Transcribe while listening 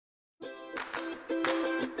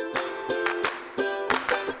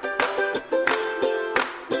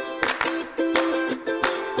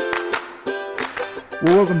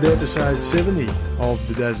Well, welcome to episode 70 of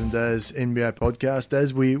the Dazz and Dazz NBA podcast.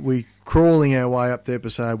 As we crawling our way up to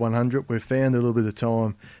episode 100, we've found a little bit of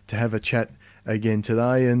time to have a chat again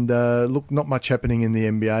today. And look, not much happening in the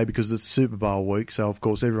NBA because it's Super Bowl week, so of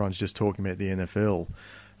course everyone's just talking about the NFL.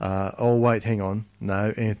 Oh, wait, hang on.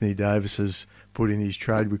 No, Anthony Davis has put in his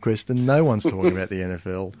trade request and no one's talking about the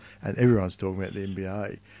NFL and everyone's talking about the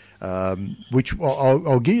NBA. Which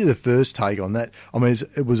I'll give you the first take on that. I mean,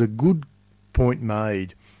 it was a good point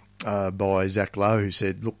made by Zach Lowe, who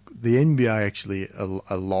said, look, the NBA actually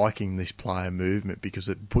are liking this player movement because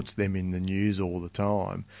it puts them in the news all the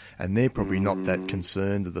time, and they're probably not that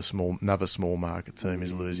concerned that another small market team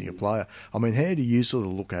is losing a player. I mean, how do you sort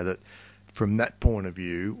of look at it from that point of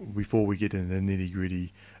view before we get into the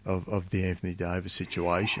nitty-gritty of the Anthony Davis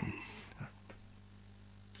situation?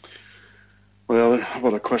 Well, how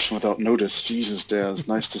about a question without notice? Jesus, Daz,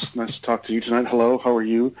 nice to talk to you tonight. Hello, how are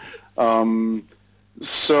you?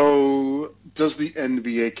 So does the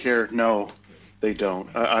NBA care? No, they don't.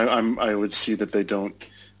 I would see that they don't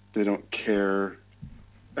care.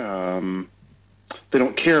 They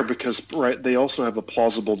don't care because, right, they also have a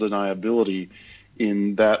plausible deniability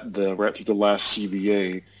in that right through the last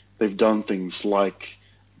CBA, they've done things like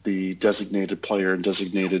the designated player and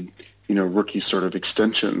designated, rookie sort of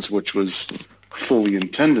extensions, which was fully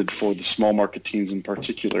intended for the small market teams in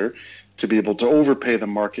particular to be able to overpay the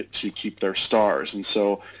market to keep their stars. And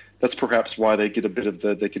so that's perhaps why they get a bit of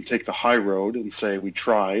they can take the high road and say, we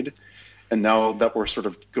tried. And now that we're sort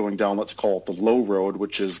of going down, let's call it the low road,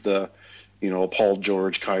 which is the, Paul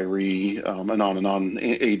George, Kyrie, and on,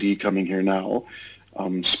 AD coming here now,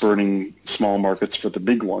 spurning small markets for the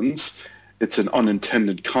big ones. It's an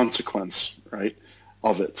unintended consequence, right,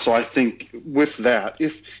 of it. So I think with that,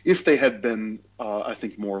 if they had been, I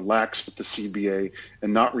think, more lax with the CBA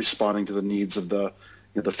and not responding to the needs of the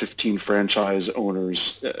 15 franchise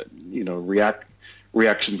owners,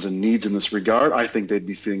 reactions and needs in this regard, I think they'd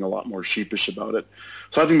be feeling a lot more sheepish about it.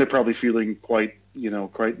 So I think they're probably feeling quite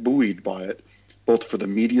buoyed by it, both for the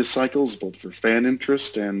media cycles, both for fan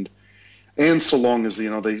interest, and so long as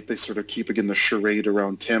they sort of keep again the charade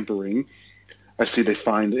around tampering. I see they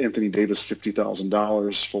fined Anthony Davis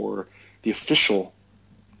 $50,000 for the official,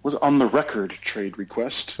 was on the record trade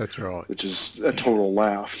request. That's right. Which is a total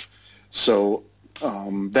laugh. So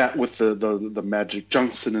that with the Magic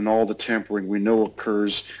Johnson and all the tampering we know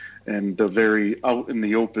occurs, and the very out in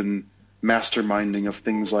the open masterminding of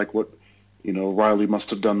things like what Riley must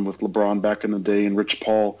have done with LeBron back in the day, and Rich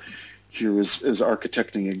Paul here is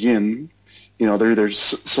architecting again. They're either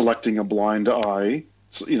selecting a blind eye,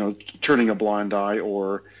 turning a blind eye,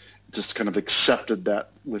 or just kind of accepted that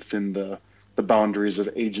within the boundaries of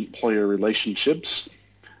agent-player relationships.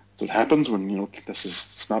 That's what happens when,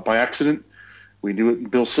 it's not by accident. We knew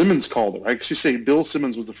it. Bill Simmons called it. I actually say Bill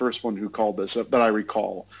Simmons was the first one who called this, that I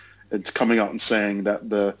recall. It's coming out and saying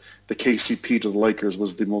that the KCP to the Lakers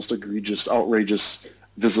was the most egregious, outrageous,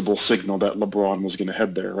 visible signal that LeBron was going to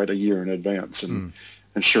head there, right, a year in advance. And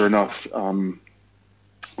sure enough,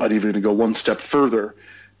 I'd even go one step further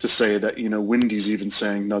to say that, Wendy's even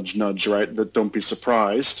saying, nudge, nudge, right, that don't be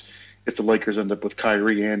surprised if the Lakers end up with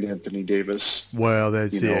Kyrie and Anthony Davis. Well,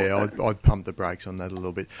 that's I'd pump the brakes on that a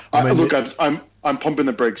little bit. I'm pumping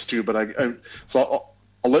the brakes too, but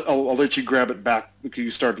I'll let you grab it back because you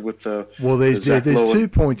started with the. Well, there's 2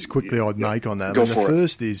 points quickly I'd make on that. Go for it. The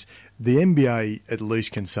first is the NBA at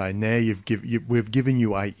least can say now we've given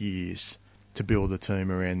you 8 years to build a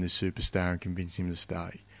team around this superstar and convince him to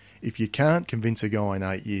stay. If you can't convince a guy in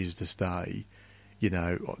 8 years to stay,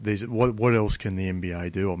 there's what else can the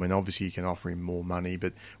NBA do? I mean, obviously you can offer him more money,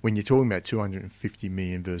 but when you're talking about $250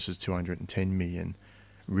 million versus $210 million,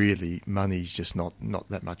 really money's just not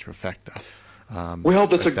that much of a factor.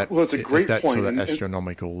 That's a great that point. Sort of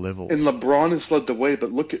astronomical levels. And LeBron has led the way,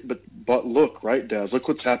 but look, right, Daz? Look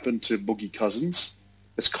what's happened to Boogie Cousins.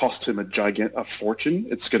 It's cost him a fortune.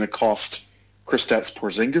 It's going to cost Kristaps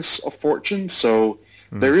Porzingis a fortune. So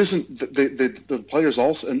there isn't the players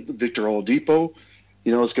also, and Victor Oladipo,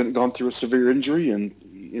 has gone through a severe injury, and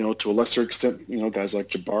to a lesser extent, guys like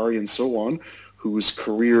Jabari and so on, whose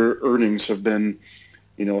career earnings have been,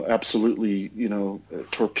 absolutely,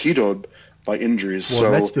 torpedoed by injuries. Well,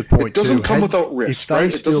 so that's the point. It doesn't come without risk, right?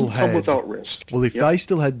 It doesn't come without risk. Well, if they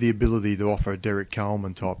still had the ability to offer a Derek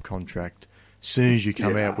Coleman type contract, as soon as you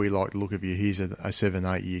come out, we like the look of you. Here's a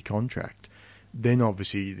 7-8 year contract. then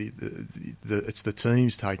obviously it's the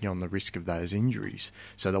teams taking on the risk of those injuries.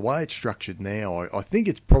 So the way it's structured now, I think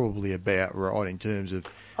it's probably about right in terms of.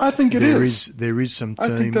 I think there is some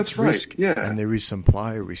team risk, yeah, and there is some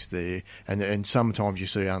player risk there, and sometimes you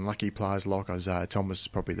see unlucky players like Isaiah Thomas is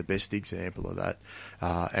probably the best example of that,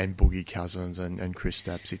 and Boogie Cousins and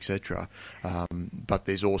Kristaps, etc. But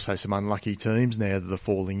there's also some unlucky teams now that are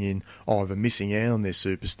falling in, either missing out on their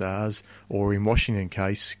superstars, or in Washington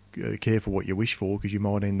case, careful what you wish for, because you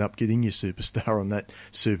might end up getting your superstar on that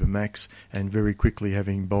supermax and very quickly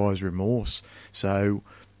having buyer's remorse. So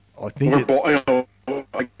I think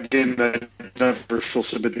again, I never feel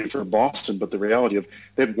sympathy for Boston, but the reality of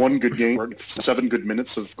they had one good game, 7 good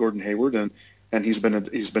minutes of Gordon Hayward, and he's been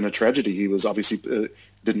a tragedy. He was obviously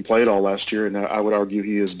didn't play at all last year, and I would argue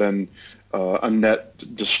he has been a net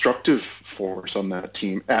destructive force on that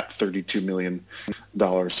team at $32 million.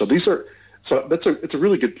 So it's a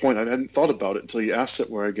really good point. I hadn't thought about it until you asked it.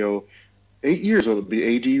 Where I go, 8 years, will it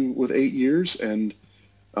be AD with 8 years? And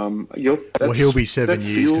well, he'll be 7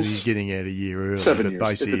 years because he's getting out a year early. 7 but years.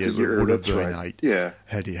 Basically, it would have been right. 8. Yeah.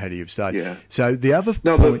 Had he have stayed. Yeah. So the other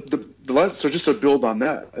now, point. The last, so just to build on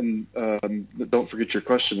that, and don't forget your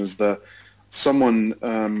question, is someone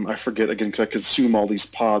I forget again because I consume all these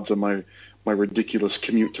pods on my ridiculous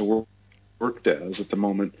commute to work Dazz at the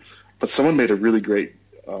moment, but someone made a really great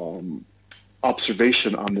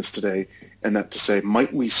observation on this today, and that to say,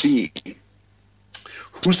 might we see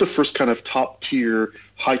who's the first kind of top tier,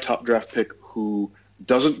 high top draft pick who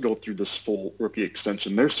doesn't go through this full rookie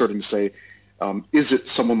extension? They're starting to say, is it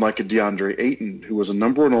someone like a DeAndre Ayton, who was a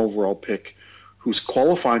number 1 overall pick, whose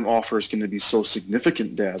qualifying offer is going to be so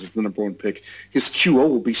significant, Dazz, as the number 1 pick? His QO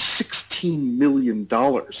will be $16 million.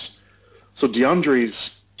 So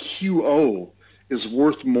DeAndre's QO is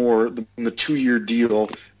worth more than the 2-year deal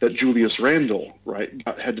that Julius Randle, right,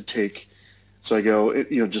 had to take. So I go,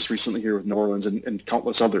 just recently here with New Orleans and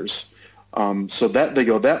countless others. So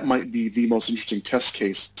that might be the most interesting test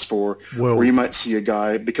case where you might see a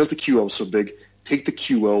guy, because the QO is so big, take the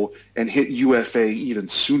QO and hit UFA even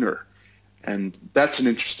sooner. And that's an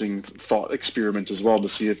interesting thought experiment as well, to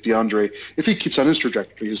see if DeAndre, if he keeps on his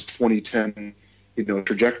trajectory, his 2010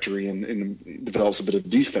 trajectory, and develops a bit of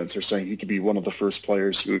defense, they're saying he could be one of the first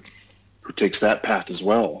players who takes that path as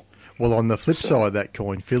well. Well, on the flip side of that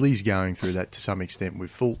coin, Philly's going through that to some extent with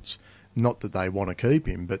Fultz. Not that they want to keep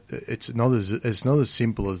him, but it's not as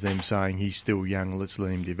simple as them saying he's still young, let's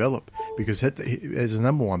let him develop. Because as a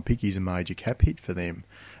number 1 pick, he's a major cap hit for them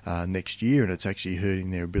next year, and it's actually hurting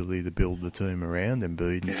their ability to build the team around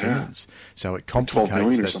Embiid and Simmons. So it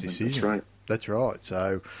complicates that decision. That's right.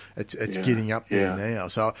 So it's getting up there now.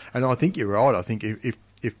 So, and I think you're right. I think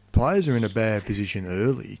if players are in a bad position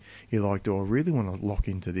early, you're like, do I really want to lock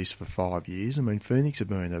into this for 5 years? I mean, Phoenix have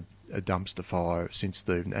been a dumpster fire since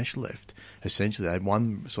Steve Nash left. Essentially, they had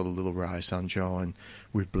one sort of little ray of sunshine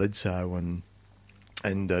with Bledsoe and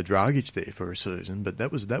Dragic there for a season, but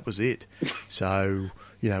that was it. So,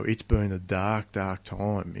 it's been a dark, dark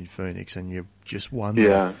time in Phoenix, and you just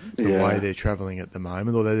wonder the way they're travelling at the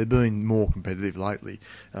moment, although they're being more competitive lately.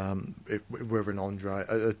 Whether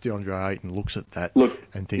DeAndre Ayton looks at that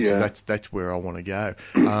and thinks that's where I want to go.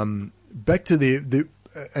 Back to the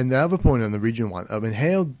other point on the original one, I mean,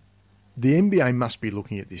 how the NBA must be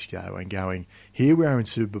looking at this and going, here we are in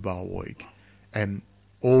Super Bowl week, and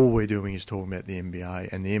all we're doing is talking about the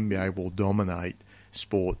NBA, and the NBA will dominate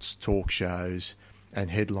sports, talk shows,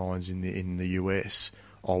 and headlines in the US,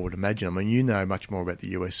 I would imagine. I mean, you know much more about the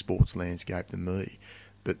US sports landscape than me,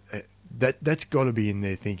 but that's got to be in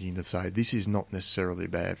their thinking to say this is not necessarily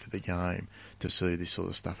bad for the game to see this sort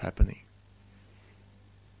of stuff happening.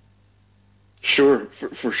 Sure,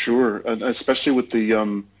 for sure, and especially with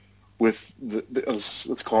the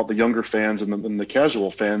let's call it the younger fans and the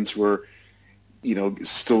casual fans who are,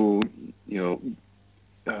 still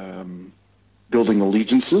building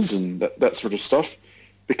allegiances and that sort of stuff,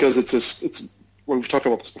 because it's well, we've talked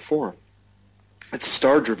about this before. It's a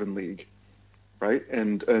star-driven league, right?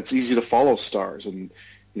 And it's easy to follow stars. And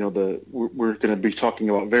we're going to be talking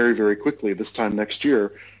about very, very quickly this time next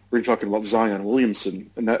year. We're talking about Zion Williamson,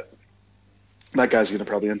 and that guy's going to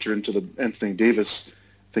probably enter into the Anthony Davis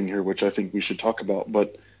thing here, which I think we should talk about.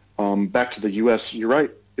 But back to the U.S., you're right.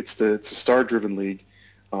 It's a star-driven league.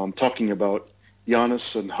 Talking about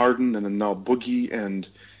Giannis and Harden, and then now Boogie and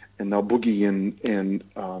now Boogie and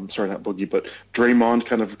sorry, not Boogie, but Draymond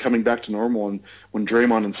kind of coming back to normal. And when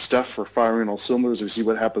Draymond and Steph are firing all cylinders, we see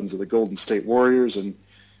what happens to the Golden State Warriors, and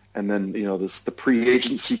then the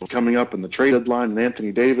pre-agency coming up and the trade deadline and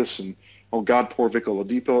Anthony Davis and oh God, poor Vic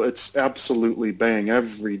Oladipo. It's absolutely bang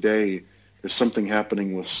every day. There's something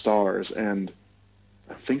happening with stars, and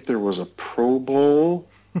I think there was a Pro Bowl,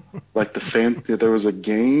 like there was a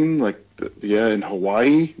game, like, in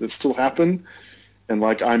Hawaii that still happened. And,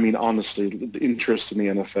 like, I mean, honestly, the interest in the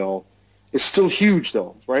NFL is still huge,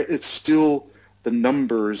 though, right? It's still, the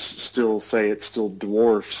numbers still say it still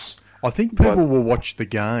dwarfs. I think people will watch the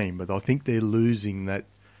game, but I think they're losing that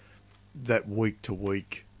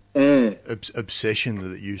week-to-week obsession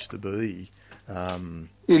that it used to be.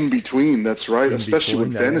 In between, that's right, especially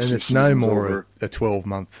when fantasy. And it's no more a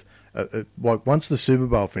 12-month. Once the Super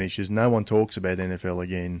Bowl finishes, no one talks about NFL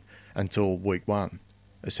again until week 1,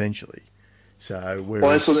 essentially. So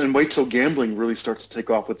and wait till gambling really starts to take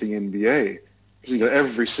off with the NBA. Because you got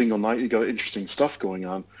every single night, you got interesting stuff going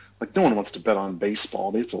on. Like, no one wants to bet on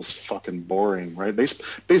baseball. Baseball's fucking boring, right?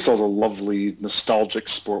 Baseball's a lovely, nostalgic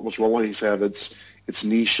sport, which will always have its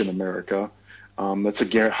niche in America. That's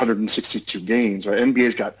 162 games, right?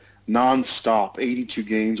 NBA's got nonstop 82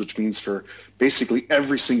 games, which means for basically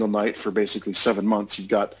every single night for basically 7 months, you've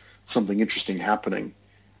got something interesting happening.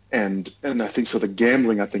 And I think so. The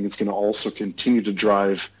gambling, I think, is going to also continue to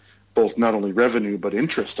drive both not only revenue but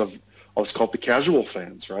interest of what's called the casual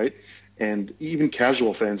fans, right? And even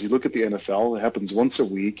casual fans, you look at the NFL, it happens once a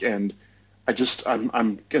week, and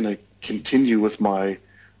I'm going to continue with my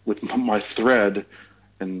thread,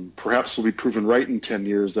 and perhaps will be proven right in 10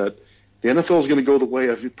 years that the NFL is going to go the way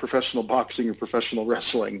of professional boxing or professional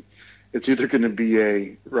wrestling. It's either going to be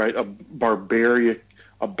a barbaric,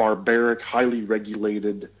 highly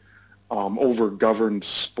regulated, over-governed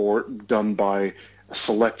sport done by a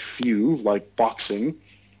select few, like boxing,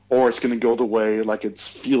 or it's going to go the way like it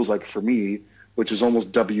feels like for me, which is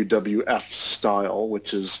almost WWF style,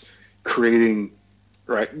 which is creating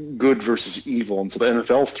good versus evil. And so the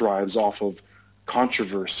NFL thrives off of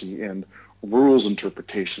controversy and rules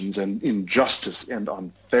interpretations and injustice and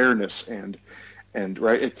unfairness and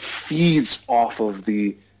it feeds off of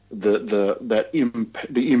the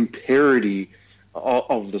imparity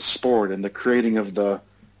of the sport and the creating of the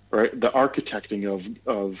architecting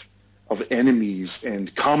of enemies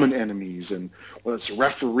and common enemies, and whether it's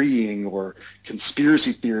refereeing or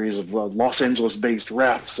conspiracy theories of Los Angeles-based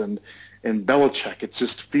refs and Belichick. It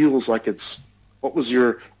just feels like it's, what was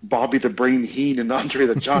your Bobby the Brain Heenan and Andre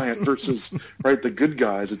the Giant versus the good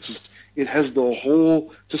guys. It's just, it has the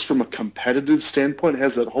whole, just from a competitive standpoint, it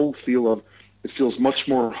has that whole feel of, it feels much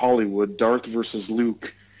more Hollywood, Darth versus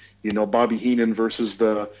Luke, Bobby Heenan versus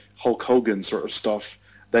the Hulk Hogan sort of stuff,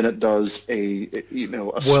 than it does a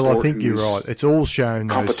Well, I think you're right. It's all shown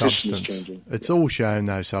no competition substance. Is changing. It's all shown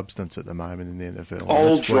no substance at the moment in the NFL.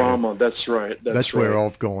 All drama. That's right. That's where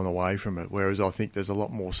I've gone away from it. Whereas I think there's a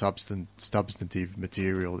lot more substantive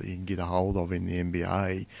material that you can get a hold of in the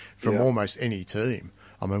NBA from almost any team.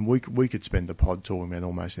 I mean, we could spend the pod talking about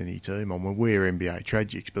almost any team. I mean, we're NBA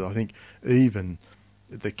tragics, but I think even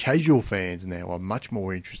the casual fans now are much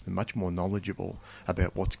more interested, much more knowledgeable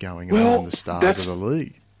about what's going on in the stars of the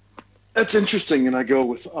league. That's interesting, and I go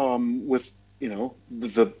with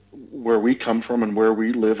the where we come from and where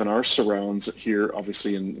we live and our surrounds here,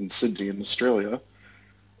 obviously in Sydney in Australia.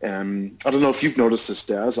 And I don't know if you've noticed this,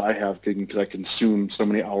 Dazz. I have, because I consume so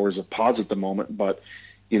many hours of pods at the moment. But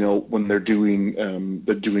when they're doing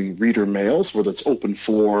reader mails, whether it's open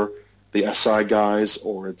floor, the SI guys,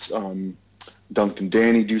 or it's Duncan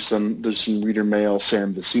Danny do some reader mail.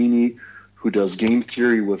 Sam Vecini, who does game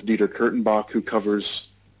theory with Dieter Kurtenbach,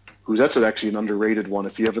 that's actually an underrated one.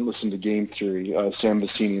 If you haven't listened to Game Theory, Sam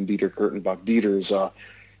Vecini and Dieter Kurtenbach. Dieter's,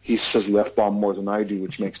 he says the F-bomb more than I do,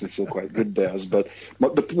 which makes me feel quite good, Daz. But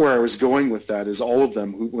where I was going with that is all of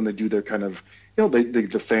them, when they do their kind of,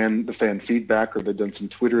 the fan feedback, or they've done some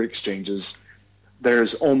Twitter exchanges,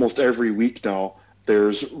 there's almost every week now,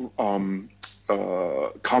 there's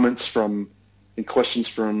comments and questions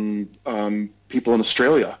from people in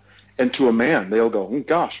Australia. And to a man, they'll go, oh,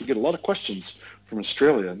 gosh, we get a lot of questions from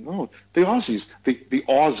Australia. No, the Aussies, the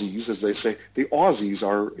Aussies, as they say, the Aussies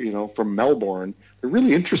are, from Melbourne. They're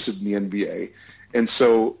really interested in the NBA. And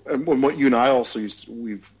so, what you and I also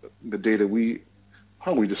the data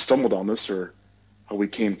how we just stumbled on this, or how we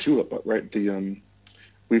came to it, but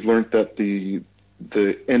we've learned that the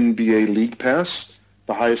NBA League Pass,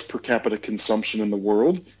 the highest per capita consumption in the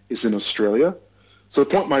world, is in Australia. So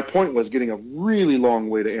my point was getting a really long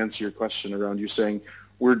way to answer your question around you saying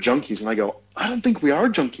we're junkies. And I go, I don't think we are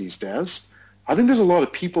junkies, Daz. I think there's a lot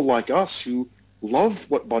of people like us who love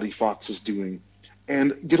what Buddy Fox is doing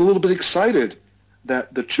and get a little bit excited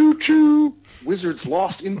that the choo-choo Wizards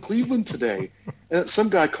lost in Cleveland today. And some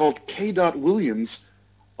guy called K. Williams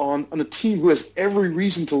on a team who has every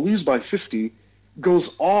reason to lose by 50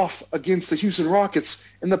 goes off against the Houston Rockets,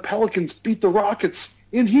 and the Pelicans beat the Rockets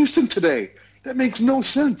in Houston today. That makes no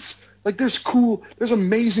sense. Like, there's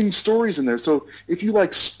amazing stories in there. So if you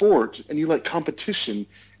like sport and you like competition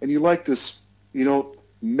and you like this,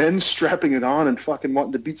 men strapping it on and fucking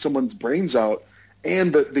wanting to beat someone's brains out,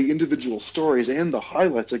 and the individual stories and the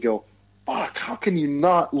highlights, I go, fuck, how can you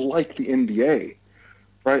not like the NBA?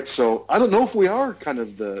 Right? So I don't know if we are kind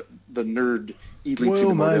of the nerd elite.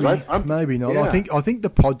 Well, maybe not. Yeah. I think the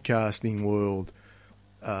podcasting world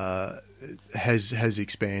has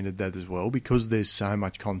expanded that as well, because there's so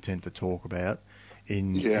much content to talk about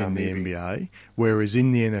in the NBA, whereas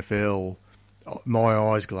in the NFL, my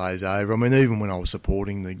eyes glaze over. I mean, even when I was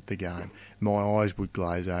supporting the game, my eyes would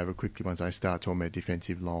glaze over quickly once they start talking about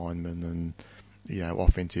defensive linemen and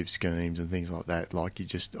offensive schemes and things like that. Like,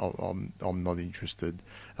 I'm not interested.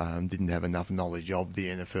 Didn't have enough knowledge of the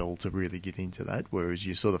NFL to really get into that. Whereas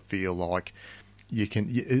you sort of feel like the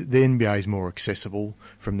NBA is more accessible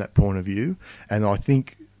from that point of view. And I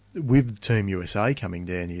think with Team USA coming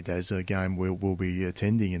down here, Dazz, a game we'll be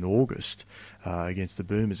attending in August against the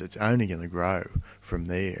Boomers, it's only going to grow from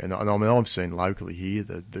there. And I mean, I've seen locally here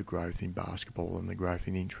the growth in basketball and the growth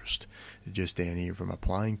in interest just down here from a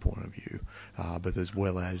playing point of view. But as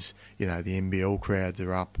well as, the NBL crowds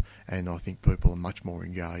are up, and I think people are much more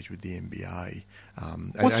engaged with the NBA.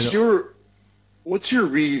 What's your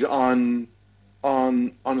read on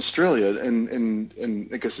Australia and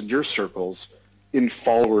I guess in your circles in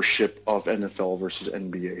followership of NFL versus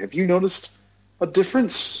NBA? Have you noticed a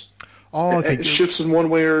difference? I think it shifts in one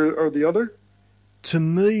way or the other. To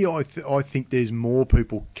me, I think there's more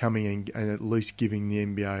people coming in and at least giving the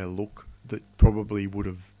NBA a look that probably would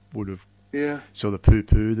have sort of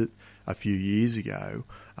poo-pooed it a few years ago.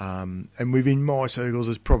 And within my circles,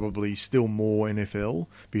 there's probably still more NFL,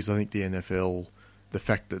 because I think the NFL, the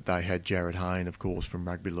fact that they had Jared Hayne, of course, from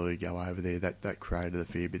Rugby League go over there, that created a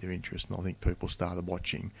fair bit of interest, and I think people started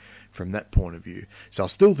watching from that point of view. So I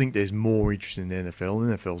still think there's more interest in the NFL.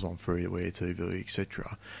 NFL's on free-to-air TV,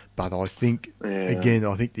 etc. But I think, again,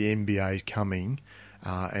 I think the NBA is coming,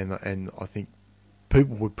 and I think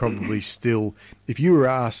people would probably still, if you were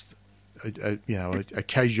asked, a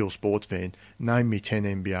casual sports fan, name me 10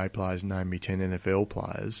 NBA players, name me 10 NFL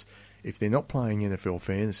players, if they're not playing NFL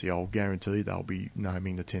fantasy, I'll guarantee they'll be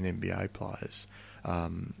naming the 10 NBA players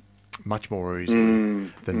much more easily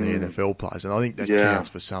than the NFL players. And I think that counts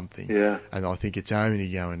for something. Yeah. And I think it's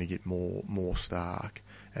only going to get more stark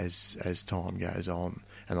as time goes on.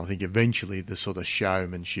 And I think eventually the sort of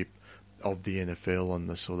showmanship of the NFL and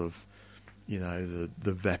the sort of, the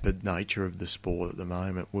vapid nature of the sport at the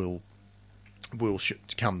moment will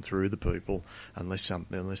come through the people unless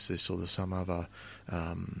there's sort of some other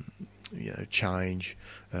change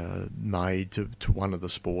made to one of the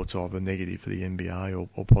sports, either negative for the NBA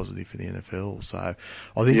or positive for the NFL. So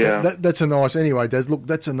I think that's a nice, anyway, Daz, look,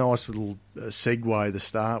 that's a nice little segue to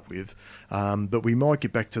start with. But we might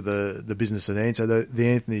get back to the business at hand. So the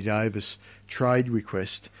Anthony Davis trade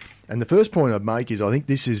request. And the first point I'd make is I think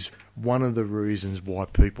this is one of the reasons why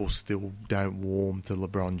people still don't warm to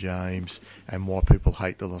LeBron James and why people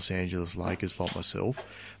hate the Los Angeles Lakers like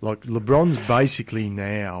myself. Like, LeBron's basically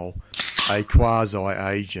now a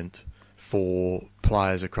quasi-agent for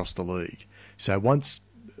players across the league. So once,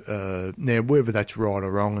 now whether that's right or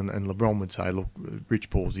wrong, and LeBron would say, look, Rich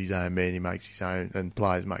Paul's his own man, he makes his own, and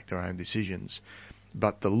players make their own decisions.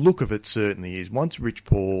 But the look of it certainly is, once Rich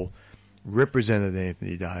Paul represented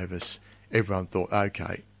Anthony Davis, everyone thought,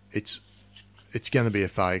 okay, it's going to be a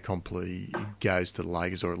fait accompli. He goes to the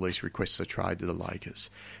Lakers, or at least requests a trade to the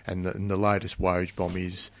Lakers. And the latest Woj bomb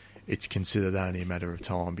is it's considered only a matter of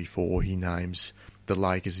time before he names the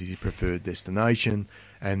Lakers as his preferred destination,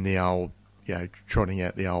 and the old, trotting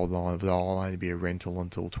out the old line of, I'll only be a rental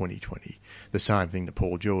until 2020. The same thing that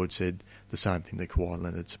Paul George said, the same thing that Kawhi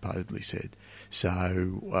Leonard supposedly said.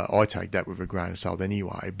 So I take that with a grain of salt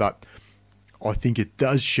anyway, but I think it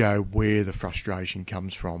does show where the frustration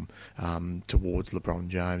comes from towards LeBron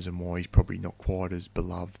James and why he's probably not quite as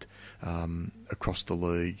beloved across the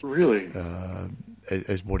league, really,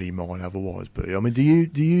 as what he might otherwise be. I mean, do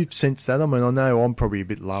you sense that? I mean, I know I'm probably a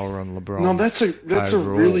bit lower on LeBron. No, that's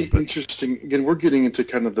overall, a really interesting. Again, we're getting into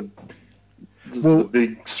kind of the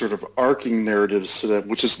big sort of arcing narratives to that,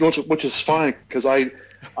 which is fine, because I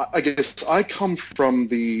guess I come from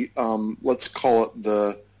the let's call it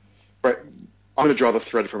the right. I'm going to draw the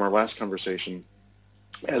thread from our last conversation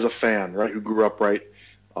as a fan, right, who grew up, right,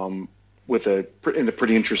 in a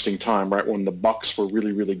pretty interesting time, right, when the Bucks were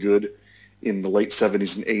really, really good in the late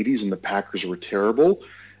 70s and 80s and the Packers were terrible.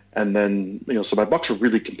 And then, so my Bucks were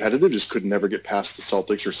really competitive, just could never get past the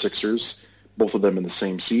Celtics or Sixers, both of them in the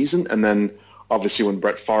same season. And then, obviously, when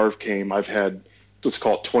Brett Favre came, I've had let's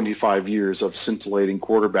call it 25 years of scintillating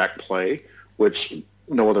quarterback play, which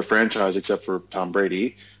no other franchise except for Tom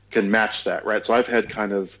Brady can match that, right? So I've had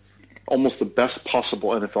kind of almost the best possible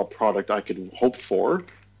NFL product I could hope for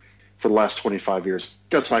the last 25 years.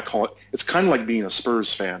 That's why I call it. It's kind of like being a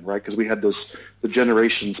Spurs fan, right? Because we had the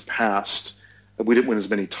generations past. We didn't win as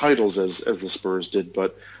many titles as the Spurs did,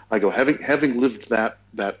 but I go, having lived that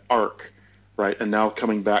arc, right, and now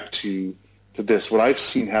coming back to this, what I've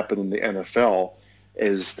seen happen in the NFL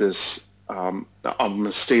is this, I'm going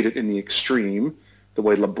to state it in the extreme, the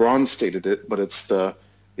way LeBron stated it, but it's the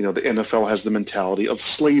NFL has the mentality of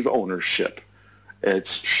slave ownership.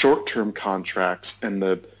 It's short-term contracts, and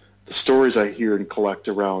the stories I hear and collect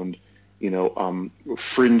around,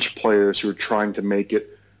 fringe players who are trying to make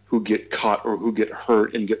it, who get caught or who get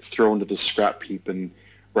hurt and get thrown to the scrap heap. And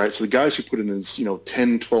right, so the guys who put in his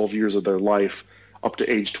 10, 12 years of their life up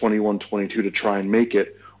to age 21, 22 to try and make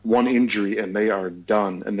it, one injury and they are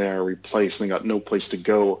done and they are replaced and they got no place to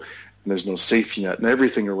go and there's no safety net and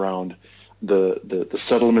everything around the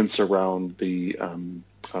settlements around the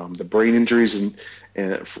brain injuries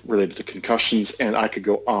and related to concussions, and I could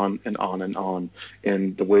go on and on and on,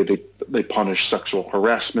 and the way they punish sexual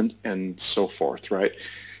harassment and so forth, right?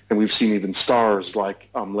 And we've seen even stars like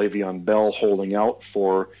Le'Veon Bell holding out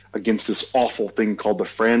against this awful thing called the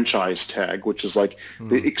franchise tag, which is like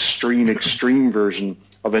the extreme version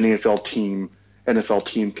of an NFL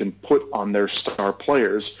team can put on their star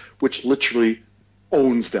players, which literally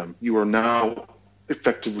owns them. You are now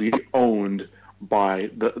effectively owned by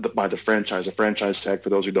the franchise. A franchise tag, for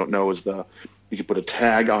those who don't know, is you can put a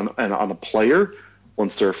tag on a player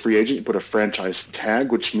once they're a free agent. You put a franchise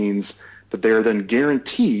tag, which means that they are then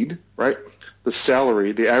guaranteed, right,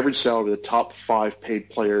 the average salary of the top 5 paid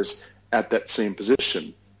players at that same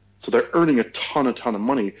position. So they're earning a ton of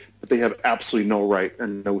money, but they have absolutely no right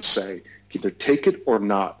and no say. Either take it or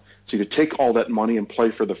not. So either take all that money and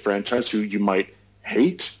play for the franchise who you might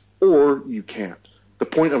hate, or you can't. The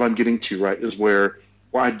point of I'm getting to, right, is where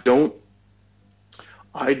I don't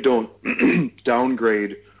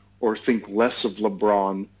downgrade or think less of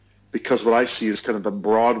LeBron, because what I see is kind of the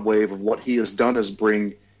broad wave of what he has done is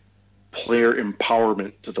bring player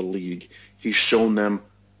empowerment to the league. He's shown them,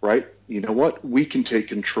 right, you know what, we can take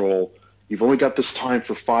control. You've only got this time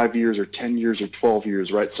for 5 years or 10 years or 12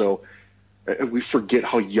 years, right? So we forget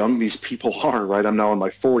how young these people are, right? I'm now in my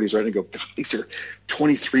 40s, right? And I go, God, these are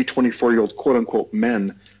 23, 24-year-old quote-unquote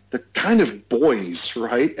men. They're kind of boys,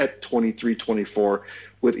 right, at 23, 24,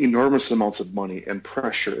 with enormous amounts of money and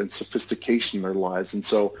pressure and sophistication in their lives. And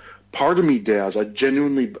so part of me, Dazz,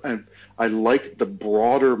 I like the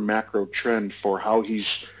broader macro trend for how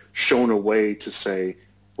he's shown a way to say,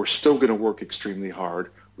 we're still going to work extremely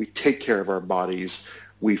hard. We take care of our bodies.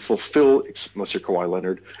 We fulfill, unless you're Kawhi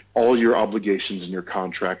Leonard, all your obligations in your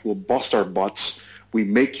contract. We'll bust our butts. We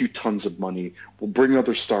make you tons of money. We'll bring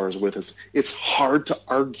other stars with us. It's hard to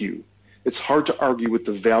argue. It's hard to argue with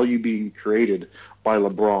the value being created by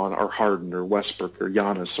LeBron or Harden or Westbrook or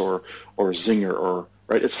Giannis or Zinger or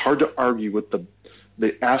right. It's hard to argue with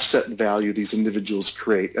the asset value these individuals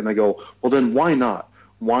create. And I go, well, then why not?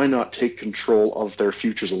 Why not take control of their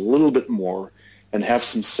futures a little bit more and have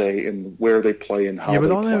some say in where they play and how they play?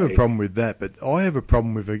 Yeah, but I don't have a problem with that. But I have a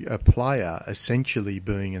problem with a player essentially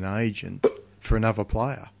being an agent for another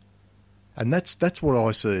player. And that's what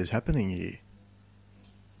I see is happening here.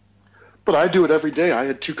 But I do it every day. I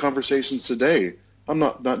had 2 conversations today. I'm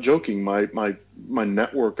not joking. My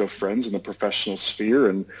network of friends in the professional sphere,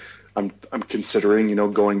 and I'm considering,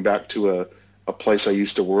 going back to a place I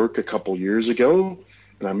used to work a couple years ago,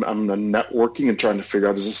 and I'm networking and trying to figure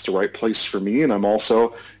out, is this the right place for me? And I'm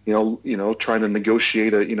also, trying to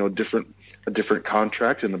negotiate a different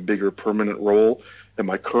contract and a bigger permanent role at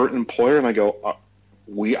my current employer. And I go,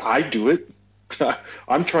 I do it.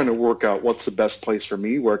 I'm trying to work out what's the best place for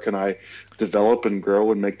me. Where can I develop and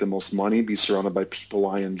grow and make the most money, be surrounded by people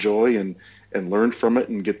I enjoy and learn from it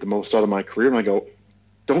and get the most out of my career? And I go,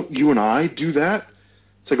 don't you and I do that?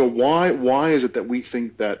 So I go, why is it that we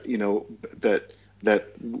think that, that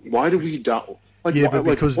why do we doubt?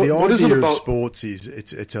 Because the idea of sports is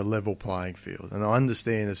it's a level playing field, and I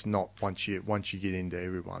understand it's not once you get into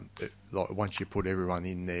everyone, once you put everyone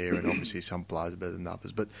in there, and obviously some players are better than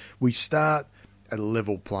others, but we start at a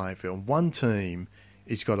level playing field. One team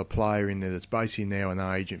has got a player in there that's basically now an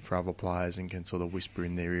agent for other players and can sort of whisper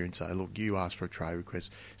in their ear and say, look, you ask for a trade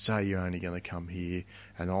request, say you're only going to come here,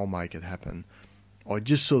 and I'll make it happen. I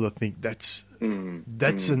just sort of think that's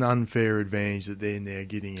an unfair advantage that they're now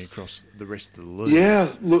getting across the rest of the league. Yeah,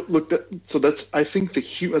 look. I think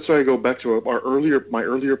that's why I go back to my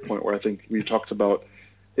earlier point where I think we talked about,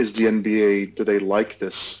 is the NBA, do they like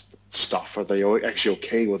this stuff? Are they actually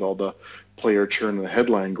okay with all the player churn and the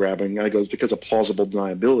headline grabbing? And I go, it's because of plausible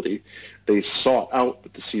deniability. They sought out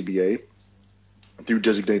with the CBA through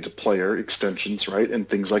designated player extensions, right, and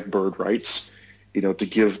things like bird rights, to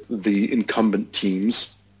give the incumbent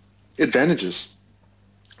teams advantages,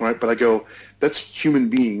 right? But I go, that's human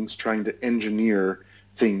beings trying to engineer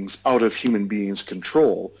things out of human beings'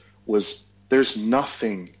 control. There's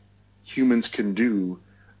nothing humans can do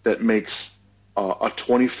that makes a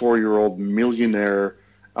 24-year-old millionaire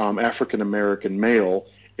African-American male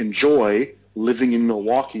enjoy living in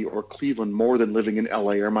Milwaukee or Cleveland more than living in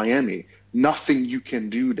LA or Miami. Nothing you can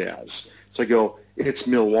do, Dazz. So I go, it's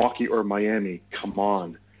Milwaukee or Miami. Come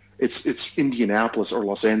on. It's Indianapolis or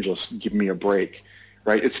Los Angeles. Give me a break,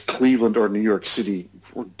 right? It's Cleveland or New York City.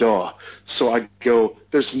 Duh. So I go,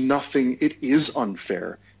 there's nothing. It is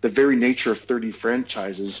unfair. The very nature of 30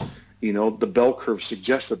 franchises, the bell curve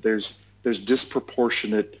suggests that there's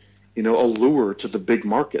disproportionate, allure to the big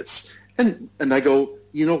markets. And I go,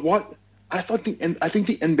 you know what? I think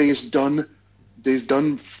the NBA they've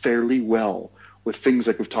done fairly well with things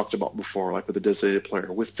like we've talked about before, like with the designated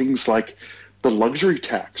player, with things like the luxury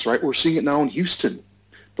tax, right? We're seeing it now in Houston.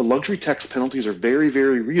 The luxury tax penalties are very,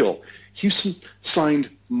 very real. Houston signed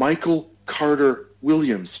Michael Carter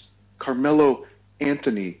Williams, Carmelo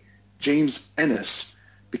Anthony, James Ennis,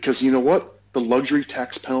 because you know what? The luxury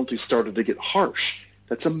tax penalties started to get harsh.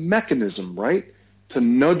 That's a mechanism, right, to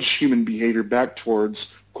nudge human behavior back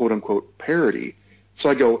towards quote-unquote parity. So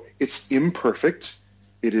I go, it's imperfect.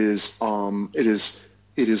 It is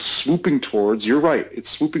swooping towards, you're right,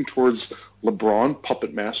 it's swooping towards LeBron,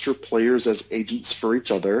 puppet master, players as agents for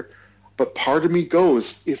each other. But part of me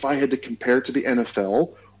goes, if I had to compare it to the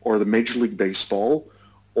NFL or the Major League Baseball,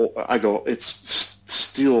 I go, it's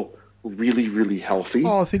still really, really healthy.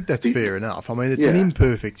 Oh, I think that's fair enough. I mean, it's an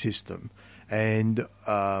imperfect system. And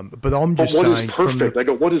but I'm just saying, what is perfect? I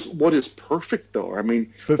go, what is perfect though? I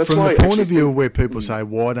mean, but that's from why the point of view where people say,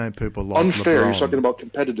 why don't people like unfair? LeBron? You're talking about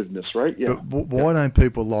competitiveness, right? Yeah. But why don't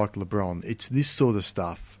people like LeBron? It's this sort of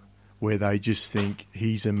stuff where they just think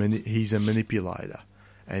he's a manipulator,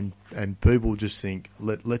 and people just think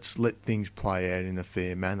let's let things play out in a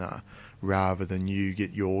fair manner, rather than you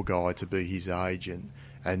get your guy to be his agent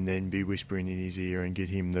and then be whispering in his ear and get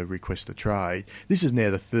him the request to trade. This is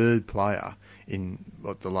now the third player in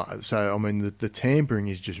so I mean the tampering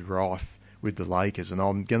is just rife with the Lakers, and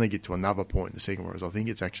I'm going to get to another point in the second, whereas I think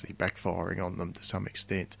it's actually backfiring on them to some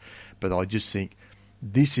extent. But I just think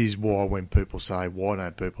this is why when people say, why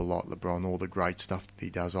don't people like LeBron, all the great stuff that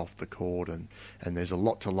he does off the court, and there's a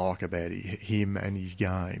lot to like about him and his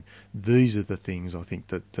game, these are the things I think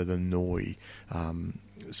that annoy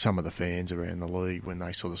some of the fans around the league when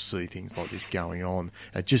they sort of see things like this going on.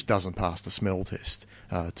 It just doesn't pass the smell test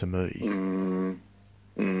to me.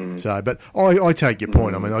 So, but I take your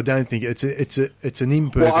point. I mean, I don't think it's an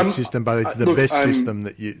imperfect system, but it's the best system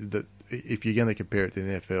that if you're going to compare it to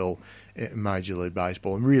the NFL, Major League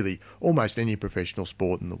Baseball, and really almost any professional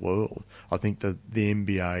sport in the world. I think that the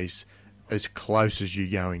NBA is as close as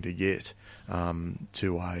you're going to get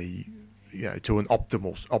to an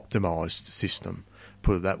optimized system.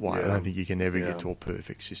 Put it that way. Yeah. I don't think you can ever get to a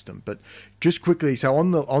perfect system. But just quickly, so on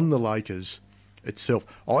the Lakers itself,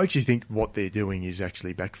 I actually think what they're doing is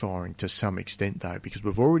actually backfiring to some extent, though, because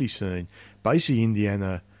we've already seen basically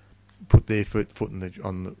Indiana put their foot in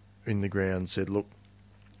the ground and said, look,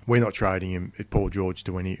 we're not trading him Paul George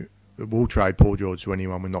to any. We'll trade Paul George to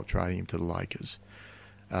anyone. We're not trading him to the Lakers.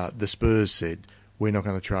 The Spurs said we're not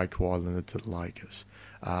going to trade Kawhi Leonard to the Lakers.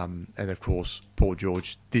 And of course, Paul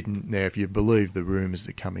George didn't. Now, if you believe the rumours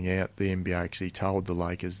that are coming out, the NBA actually told the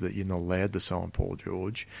Lakers that you're not allowed to sign Paul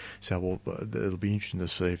George. So it'll be interesting to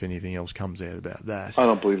see if anything else comes out about that. I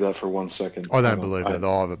don't believe that for 1 second. I don't believe that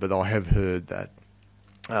either, but I have heard that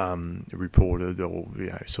reported or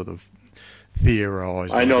sort of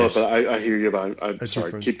theorised. I know, but I hear you about. I'm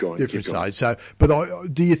sorry. Keep going. Different stage. So,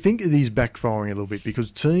 but do you think it is backfiring a little bit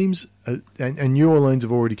because teams and New Orleans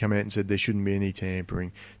have already come out and said there shouldn't be any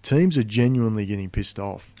tampering. Teams are genuinely getting pissed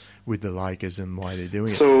off with the Lakers and the way they're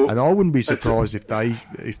doing it. And I wouldn't be surprised if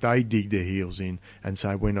they dig their heels in and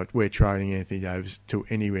say we're trading Anthony Davis to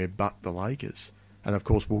anywhere but the Lakers. And of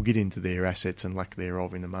course, we'll get into their assets and lack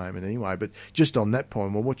thereof in a moment anyway. But just on that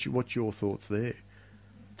point, well, what's your thoughts there?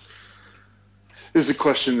 Is the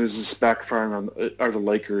question, is this backfiring on, are the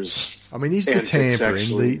Lakers? I mean, is the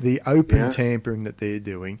tampering, the open tampering that they're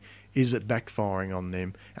doing, is it backfiring on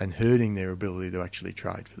them and hurting their ability to actually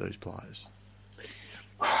trade for those players?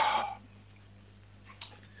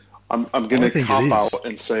 I'm going to cop out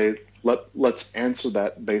and say let's answer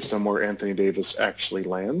that based on where Anthony Davis actually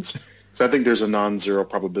lands. So I think there's a non-zero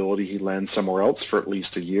probability he lands somewhere else for at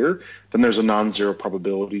least a year. Then there's a non-zero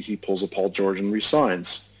probability he pulls a Paul George and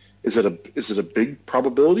resigns. Is it a big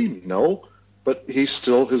probability? No, but his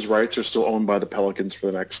rights are still owned by the Pelicans for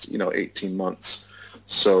the next 18 months.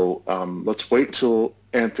 So let's wait till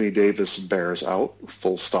Anthony Davis bears out.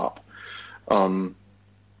 Full stop.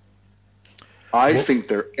 I think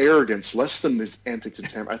their arrogance, less than this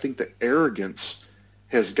anti-contempt, I think the arrogance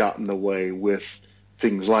has gotten in the way with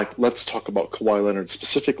things like, let's talk about Kawhi Leonard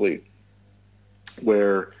specifically,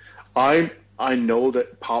 where I know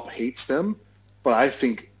that Pop hates them, but I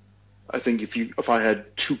think if I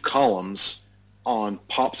had two columns on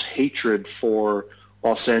Pop's hatred for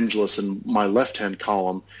Los Angeles in my left-hand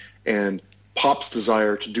column and Pop's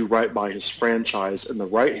desire to do right by his franchise in the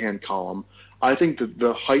right-hand column, I think that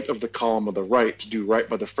the height of the column of the right to do right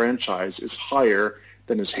by the franchise is higher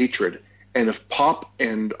than his hatred. And if Pop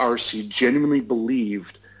and RC genuinely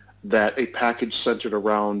believed that a package centered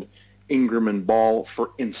around Ingram and Ball,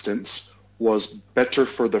 for instance, was better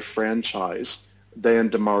for the franchise than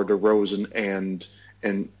DeMar DeRozan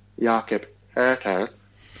and Jakob Herter,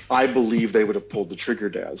 I believe they would have pulled the trigger,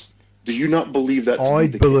 Daz. Do you not believe that? I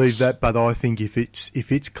believe that, but I think if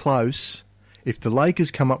it's close, if the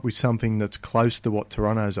Lakers come up with something that's close to what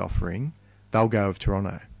Toronto's offering, they'll go with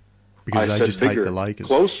Toronto because they just hate the Lakers.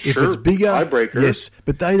 Close, if it's bigger, tiebreaker, yes,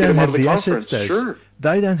 but they don't have the assets. Sure.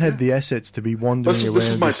 They don't have the assets to be wandering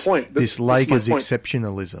around this Lakers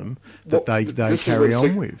exceptionalism that they carry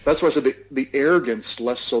on with. That's why I said the arrogance,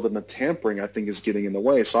 less so than the tampering, I think is getting in the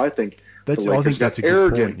way. So I think the Lakers got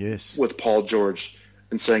arrogant with Paul George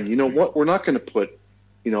and saying, you know what, we're not going to put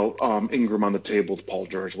Ingram on the table with Paul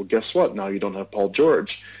George. Well, guess what? Now you don't have Paul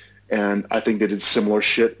George. And I think they did similar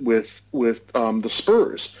shit with the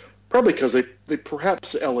Spurs. Probably because they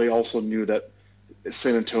perhaps LA also knew that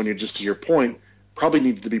San Antonio, just to your point, probably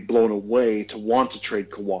needed to be blown away to want to trade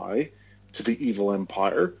Kawhi to the evil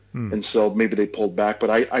empire. And so maybe they pulled back. But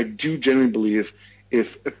I do genuinely believe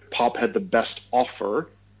if Pop had the best offer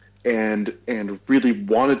and really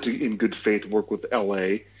wanted to, in good faith, work with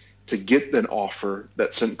LA to get an offer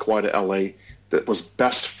that sent Kawhi to LA that was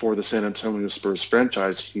best for the San Antonio Spurs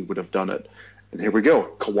franchise, he would have done it. And here we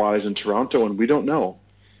go. Kawhi's in Toronto, and we don't know.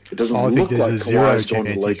 It doesn't look like Kawhi's going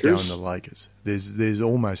to the Lakers. Going to Lakers. There's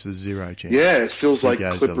almost a zero chance. Yeah, it feels like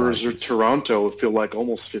Clippers or Toronto feel like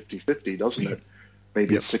almost 50-50, doesn't it?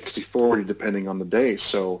 Maybe it's 60-40 depending on the day.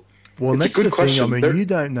 So well, it's that's a good the question. thing. I mean, you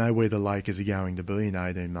don't know where the Lakers are going to be in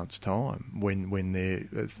 18 months' time when they're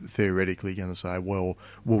theoretically going to say, well,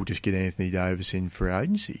 we'll just get Anthony Davis in for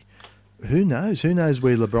agency. Who knows? Who knows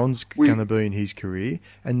where LeBron's going to be in his career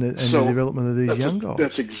and the development of these young guys?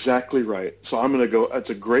 That's exactly right. So I'm going to go.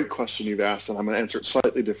 That's a great question you've asked, and I'm going to answer it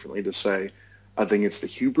slightly differently to say I think it's the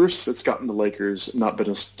hubris that's gotten the Lakers it's not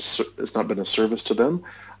been a service to them.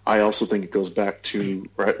 I also think it goes back to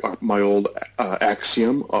my old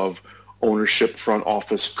axiom of ownership, front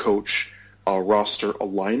office, coach, roster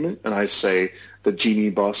alignment, and I say the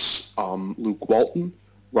genie bus, Luke Walton,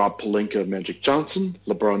 Rob Pelinka, Magic Johnson,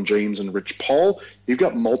 LeBron James, and Rich Paul. You've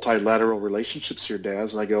got multilateral relationships here,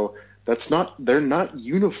 Daz. And I go, they're not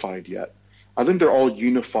unified yet. I think they're all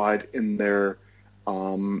unified in their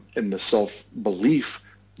in the self-belief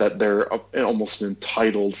that they're almost an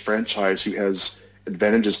entitled franchise who has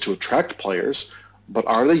advantages to attract players. But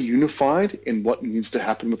are they unified in what needs to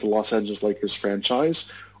happen with the Los Angeles Lakers franchise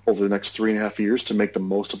over the next 3.5 years to make the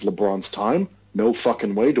most of LeBron's time? No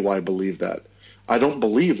fucking way do I believe that. I don't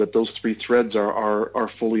believe that those three threads are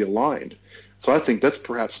fully aligned. So I think that's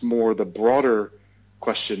perhaps more the broader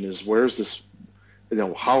question is where's this,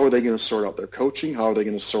 how are they going to sort out their coaching? How are they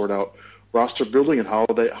going to sort out roster building? And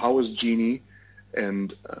how is Genie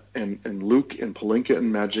and Luke and Pelinka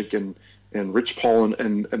and Magic and Rich Paul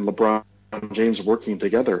and LeBron James working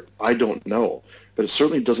together? I don't know. But it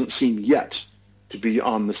certainly doesn't seem yet to be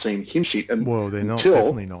on the same hymn sheet. And well, they're not,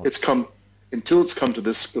 definitely not. Until it's come to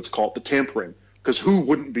this, let's call it the tampering. Because who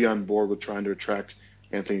wouldn't be on board with trying to attract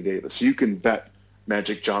Anthony Davis? You can bet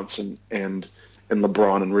Magic Johnson and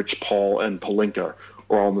LeBron and Rich Paul and Pelinka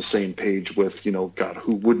are all on the same page with, God,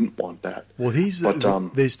 who wouldn't want that? Well,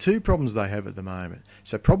 there's two problems they have at the moment.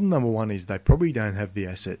 So problem number one is they probably don't have the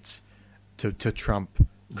assets to trump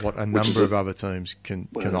what a number of other teams can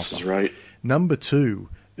offer. This is right. Number two,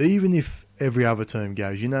 even if every other team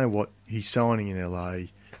goes, you know what, he's signing in LA,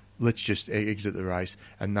 let's just exit the race,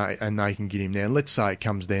 and they can get him now. Let's say it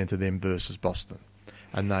comes down to them versus Boston,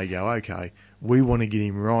 and they go, okay, we want to get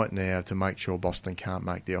him right now to make sure Boston can't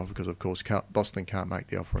make the offer, because, of course, Boston can't make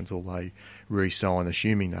the offer until they re-sign,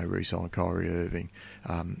 assuming they re-sign Kyrie Irving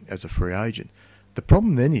as a free agent. The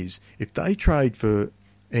problem then is, if they trade for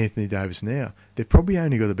Anthony Davis now, they've probably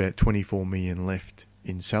only got about $24 million left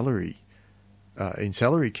in salary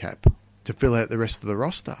cap to fill out the rest of the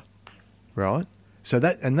roster, right? So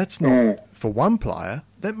that's not for one player.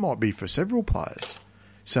 That might be for several players.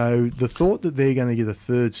 So the thought that they're going to get a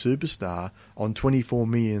third superstar on $24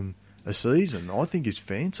 million a season, I think, is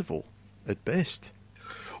fanciful at best.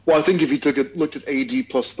 Well, I think if you looked at AD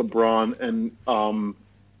plus LeBron, and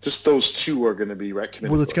just those two are going to be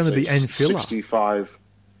committed. Well, it's going to be and filler.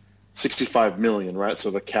 65 million, right?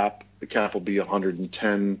 So the cap will be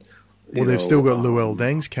 110. Well, they've still got Luol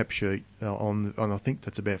Deng's cap sheet on I think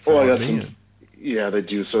that's about $5 million. Yeah, they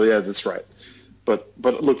do. So yeah, that's right. But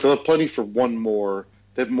look, they'll have plenty for one more.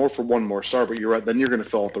 They have more for one more star. But you're right. Then you're going to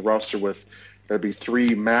fill out the roster with there'll be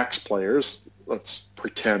 3 max players. Let's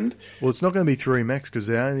pretend. Well, it's not going to be 3 max, because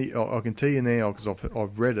I can tell you now, because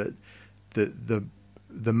I've read it, that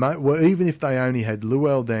even if they only had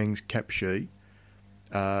Luol Deng's cap sheet,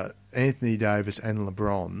 Anthony Davis and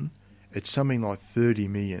LeBron, it's something like $30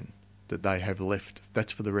 million that they have left.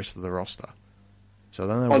 That's for the rest of the roster. So I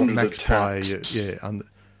don't know what max play.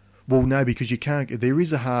 Well, no, because you can't. There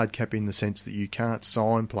is a hard cap in the sense that you can't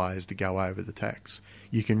sign players to go over the tax.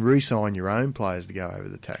 You can re-sign your own players to go over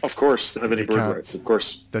the tax. Of course, they have any bird rights. Of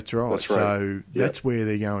course, that's right. So that's where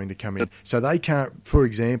they're going to come in. So they can't, for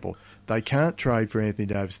example, they can't trade for Anthony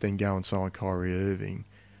Davis, then go and sign Kyrie Irving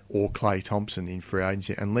or Klay Thompson in free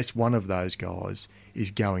agency unless one of those guys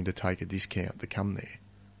is going to take a discount to come there.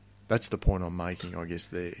 That's the point I'm making, I guess,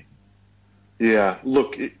 there. Yeah,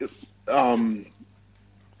 look,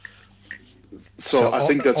 so I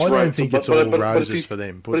think that's right. I don't think it's all roses for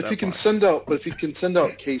them. But if you can send out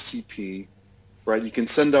KCP, right? You can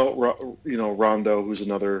send out Rondo, who's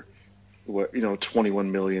another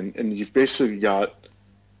 21 million, and you've basically got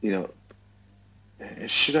it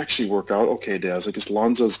should actually work out okay, Dazz. I guess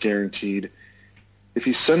Lonzo's guaranteed. If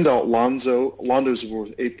you send out Lonzo's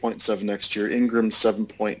worth 8.7 next year. Ingram's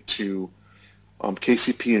 7.2.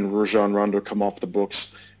 KCP and Rajon Rondo come off the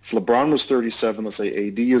books. If LeBron was 37, let's say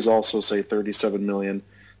AD is also, say, 37 million.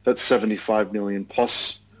 That's 75 million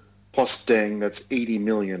plus Deng. That's 80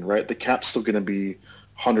 million, right? The cap's still going to be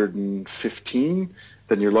 115.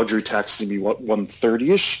 Then your luxury tax is going to be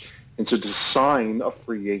 130ish. And so to sign a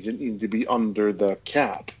free agent, you need to be under the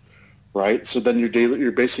cap, right? So then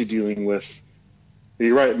you're basically dealing with.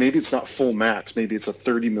 You're right. Maybe it's not full max. Maybe it's a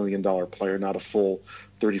 $30 million player, not a full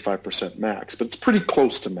 35% max. But it's pretty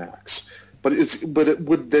close to max. But it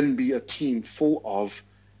would then be a team full of,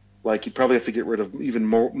 like, you'd probably have to get rid of even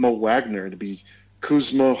Mo Wagner to be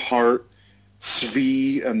Kuzma, Hart,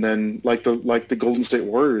 Svi, and then like the Golden State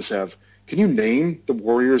Warriors have. Can you name the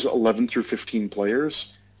Warriors 11 through 15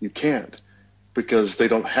 players? You can't, because they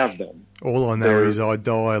don't have them. All I know is I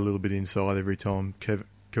die a little bit inside every time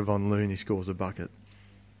Kevon Looney scores a bucket.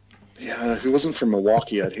 Yeah, if he wasn't from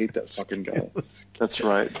Milwaukee, I'd hate that fucking guy. That's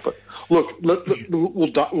right. But look,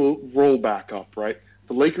 we'll roll back up, right?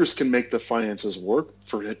 The Lakers can make the finances work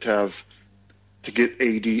for it to get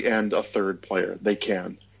AD and a third player. They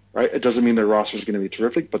can, right? It doesn't mean their roster is going to be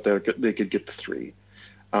terrific, but they could get the 3.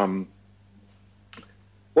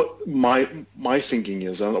 What my thinking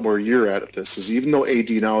is, where you're at this, is even though AD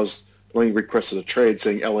now has only requested a trade,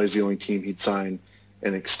 saying LA is the only team he'd sign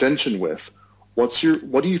an extension with. What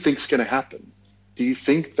do you think is going to happen? Do you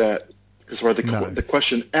think that, because the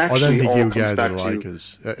question actually all comes back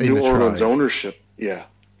to New Orleans ownership? Yeah.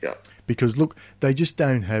 Because look, they just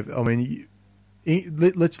don't have. I mean,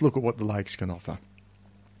 let's look at what the Lakers can offer.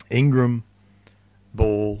 Ingram,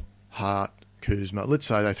 Ball, Hart, Kuzma. Let's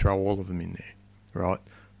say they throw all of them in there, right?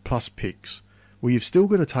 Plus picks. Well, you've still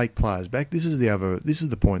got to take players back. This is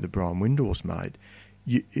the point that Brian Windhorst made.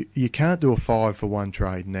 You can't do a 5-for-1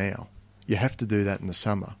 trade now. You have to do that in the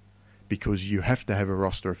summer, because you have to have a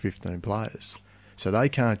roster of 15 players. So they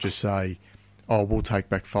can't just say, oh, we'll take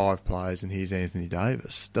back 5 players and here's Anthony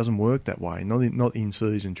Davis. It doesn't work that way, not in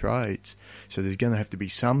season trades. So there's going to have to be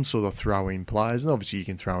some sort of throw-in players. And obviously you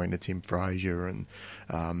can throw in a Tim Frazier and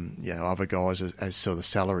other guys as sort of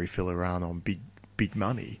salary filler on big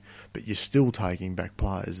money. But you're still taking back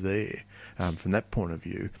players there from that point of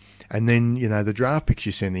view. And then, the draft picks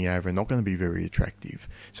you're sending over are not going to be very attractive.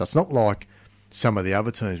 So it's not like some of the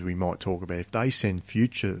other teams we might talk about. If they send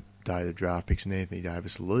future dated draft picks and Anthony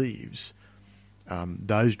Davis leaves,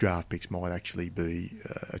 those draft picks might actually be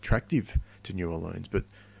attractive to New Orleans. But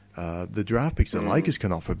the draft picks the Lakers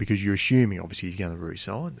can offer, because you're assuming obviously he's going to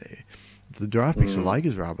re-sign there, the draft picks the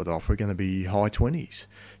Lakers rabbit off are going to be high 20s.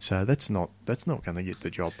 So that's not going to get the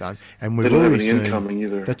job done. And we've they don't have already any seen incoming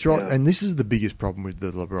either. That's right. Yeah. And this is the biggest problem with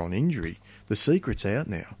the LeBron injury. The secret's out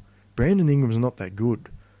now. Brandon Ingram's not that good.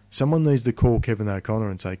 Someone needs to call Kevin O'Connor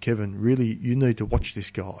and say, Kevin, really, you need to watch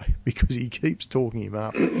this guy because he keeps talking him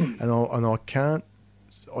up, and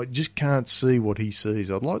I just can't see what he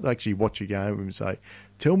sees. I'd like to actually watch a game with him and say,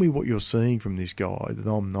 tell me what you're seeing from this guy that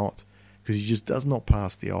I'm not, because he just does not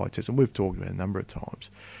pass the eye test, and we've talked about it a number of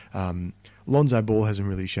times. Lonzo Ball hasn't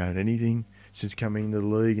really shown anything since coming into the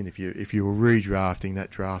league, and if you were redrafting that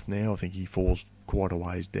draft now, I think he falls quite a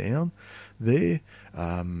ways down there.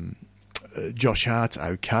 Josh Hart's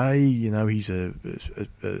okay. He's a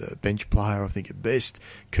bench player, I think, at best.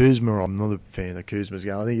 Kuzma, I'm not a fan of Kuzma's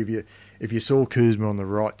game. I think if you saw Kuzma on the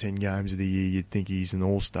right 10 games of the year, you'd think he's an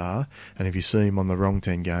all-star. And if you see him on the wrong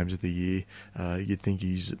 10 games of the year, you'd think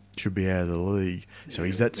should be out of the league. So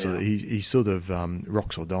he's that sort of, he's sort of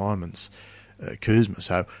rocks or diamonds, Kuzma.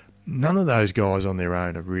 So none of those guys on their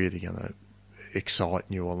own are really going to excite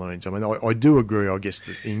New Orleans. I mean, I do agree, I guess,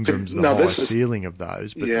 that Ingram's the highest ceiling of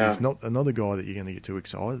those, but he's not another guy that you're going to get too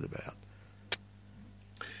excited about.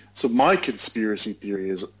 So my conspiracy theory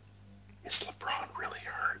is LeBron really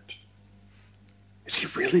hurt? Is he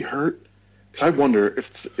really hurt? Because I wonder if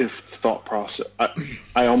thought process,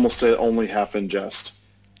 I almost say it only half in jest.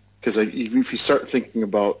 Because if you start thinking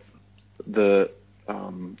about the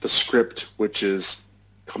script, which is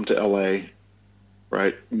come to LA,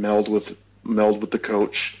 right, meld with the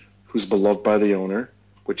coach who's beloved by the owner,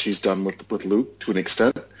 which he's done with Luke to an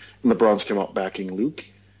extent, and LeBron's come out backing Luke.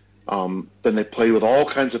 Then they play with all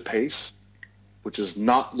kinds of pace, which is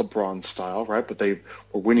not LeBron's style, right? But they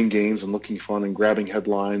were winning games and looking fun and grabbing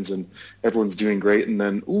headlines, and everyone's doing great. And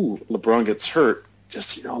then, LeBron gets hurt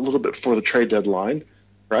just a little bit before the trade deadline,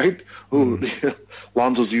 right?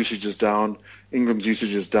 Lonzo's usage is down, Ingram's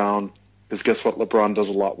usage is down, because guess what? LeBron does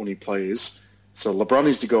a lot when he plays. So LeBron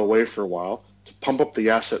needs to go away for a while to pump up the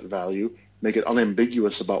asset value, make it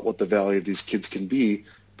unambiguous about what the value of these kids can be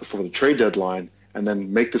before the trade deadline, and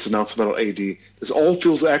then make this announcement about AD. This all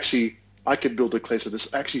feels actually, I could build a case where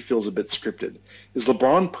this actually feels a bit scripted. Is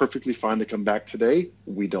LeBron perfectly fine to come back today?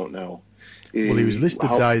 We don't know. Well, he was listed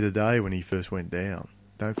day to day when he first went down.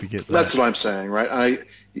 Don't forget that. That's what I'm saying, right?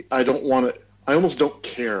 I don't want to, I almost don't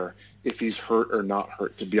care if he's hurt or not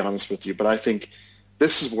hurt, to be honest with you. But I think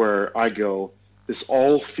this is where I go, this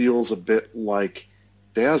all feels a bit like,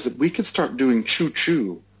 Dazz, we could start doing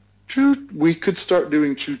choo-choo. We could start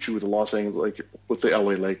doing choo-choo with the Los Angeles, with the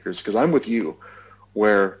LA Lakers, because I'm with you,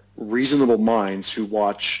 where reasonable minds who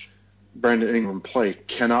watch Brandon Ingram play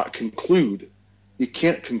cannot conclude. You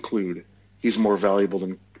can't conclude he's more valuable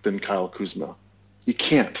than Kyle Kuzma. You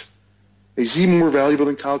can't. Is he more valuable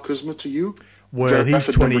than Kyle Kuzma to you? Well, he's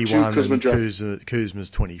 21 and Kuzma's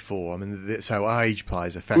 24. I mean, so age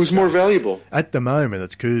plays a factor. Who's more valuable? At the moment,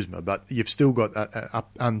 it's Kuzma, but you've still got an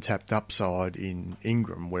untapped upside in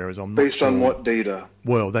Ingram, whereas I'm not Based sure. on what data?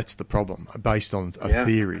 Well, that's the problem. Based on a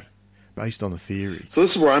theory. Based on a theory. So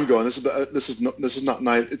this is where I'm going. This is not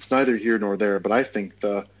it's neither here nor there. But I think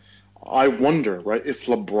I wonder, right, if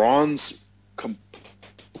LeBron's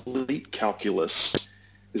complete calculus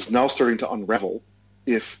is now starting to unravel.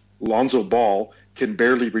 If Lonzo Ball can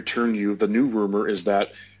barely return you, the new rumor is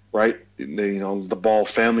that, right, the Ball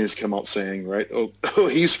family has come out saying, right, oh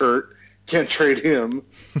he's hurt, can't trade him,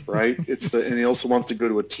 right? And he also wants to go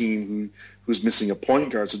to a team who's missing a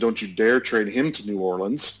point guard, so don't you dare trade him to New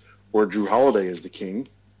Orleans, where Drew Holiday is the king.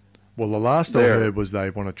 Well, the last I heard was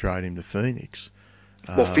they want to trade him to Phoenix.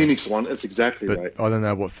 Well, Phoenix won. That's exactly right. I don't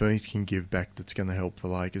know what Phoenix can give back that's going to help the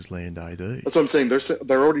Lakers land AD. That's what I'm saying.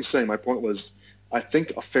 They're already saying, my point was, I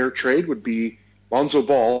think a fair trade would be Lonzo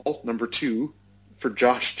Ball, number 2, for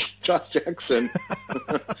Josh Jackson.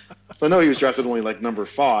 I know he was drafted only number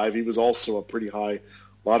 5. He was also a pretty high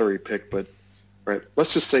lottery pick, but right.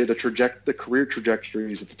 Let's just say the career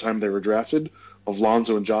trajectories at the time they were drafted of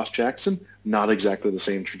Lonzo and Josh Jackson, not exactly the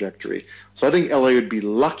same trajectory. So I think LA would be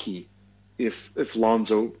lucky if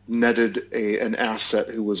Lonzo netted an asset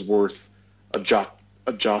who was worth a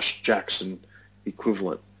Josh Jackson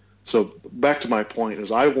equivalent. So back to my point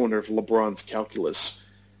is I wonder if LeBron's calculus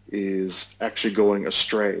is actually going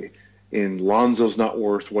astray. And Lonzo's not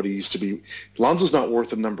worth what he used to be. Lonzo's not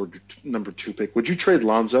worth a number 2 pick. Would you trade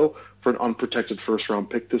Lonzo for an unprotected first-round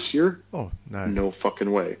pick this year? Oh, no. No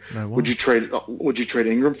fucking way. No way. Would you trade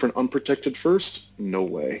Ingram for an unprotected first? No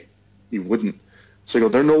way. You wouldn't. So I go,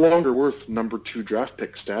 they're no longer worth number 2 draft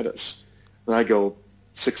pick status. And I go,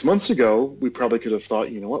 6 months ago, we probably could have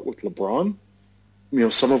thought, you know what, with LeBron,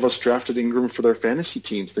 some of us drafted Ingram for their fantasy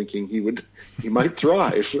teams, thinking he might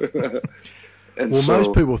thrive. And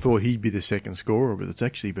most people thought he'd be the second scorer, but it's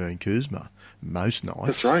actually been Kuzma most nights.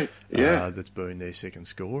 That's right. Yeah, that's been their second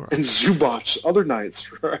scorer. And Zubac other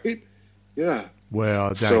nights, right? Yeah.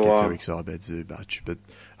 Well, don't get too excited about Zubac, but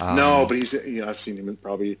no, but he's I've seen him in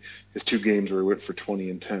probably his 2 games where he went for 20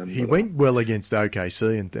 and 10. He went well against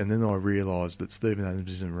OKC, and then I realised that Stephen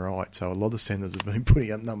Adams isn't right. So a lot of centres have been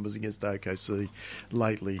putting up numbers against OKC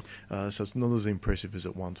lately, so it's not as impressive as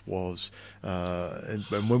it once was. And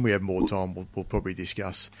when we have more time, we'll probably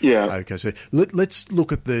discuss OKC. Let's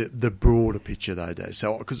look at the broader picture though, Daz.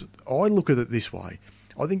 So because I look at it this way.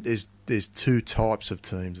 I think there's 2 types of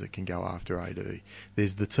teams that can go after AD.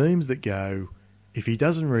 There's the teams that go, if he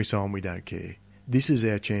doesn't re-sign, we don't care. This is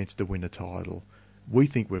our chance to win a title. We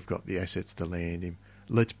think we've got the assets to land him.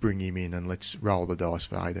 Let's bring him in and let's roll the dice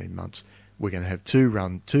for 18 months. We're going to have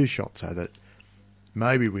 2 shots at it.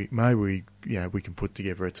 Maybe we can put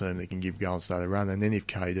together a team that can give Golden State a run. And then if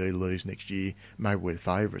KD leaves next year, maybe we're the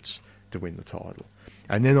favourites to win the title.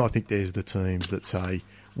 And then I think there's the teams that say,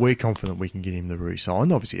 we're confident we can get him the re-sign.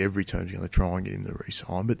 Obviously, every team's going to try and get him the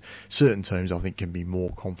re-sign, but certain teams, I think, can be more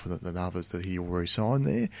confident than others that he'll re-sign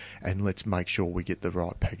there, and let's make sure we get the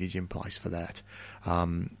right package in place for that.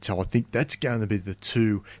 So I think that's going to be the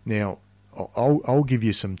 2. Now, I'll give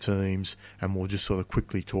you some teams, and we'll just sort of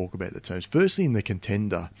quickly talk about the teams. Firstly, in the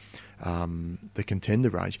contender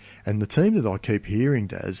range, and the team that I keep hearing,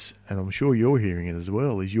 Daz, and I'm sure you're hearing it as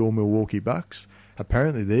well, is your Milwaukee Bucks.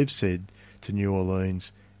 Apparently, they've said to New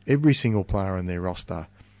Orleans, every single player on their roster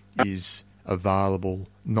is available,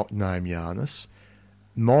 not named Giannis.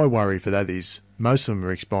 My worry for that is most of them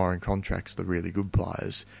are expiring contracts, the really good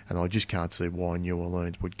players, and I just can't see why New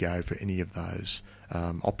Orleans would go for any of those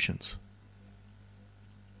options.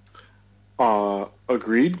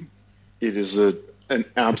 Agreed. It is an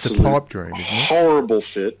absolute pipe dream, isn't it? Horrible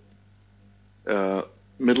fit.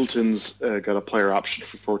 Middleton's got a player option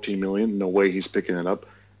for $14 million. No way he's picking it up.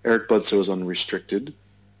 Eric Bledsoe is unrestricted,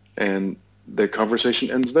 and the conversation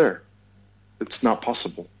ends there. It's not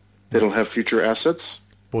possible. They don't have future assets.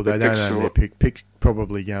 Well, they don't have their pick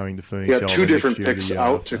probably going to Phoenix. Yeah, 2 different picks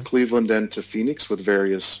out to Cleveland and to Phoenix with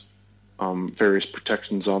various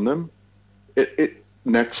protections on them.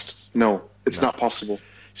 It's not possible.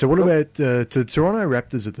 So what about to Toronto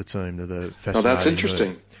Raptors at the team? That's interesting.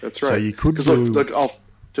 Move. That's right. So you could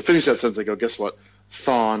to finish that sentence, I go, guess what?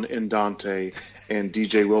 Thon and Dante and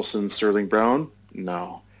DJ Wilson, Sterling Brown,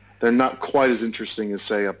 no. They're not quite as interesting as,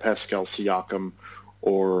 say, a Pascal Siakam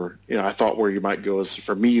or, I thought where you might go is,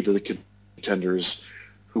 for me, the contenders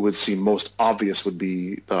who would seem most obvious would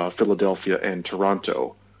be Philadelphia and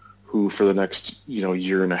Toronto, who for the next,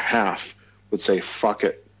 year and a half would say, fuck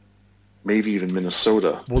it. Maybe even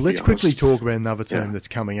Minnesota. Well, let's quickly talk about another team that's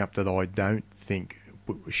coming up that I don't think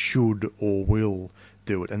should or will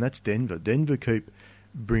do it, and that's Denver. Denver keep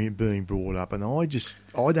being brought up, and I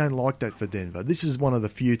don't like that for Denver. This is one of the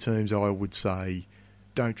few teams I would say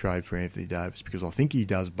don't trade for Anthony Davis because I think he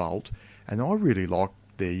does bolt, and I really like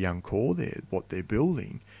their young core there, what they're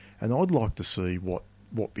building, and I'd like to see what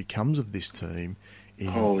becomes of this team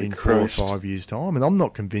in 4 or 5 years' time, and I'm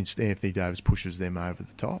not convinced Anthony Davis pushes them over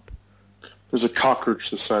the top. There's a cockroach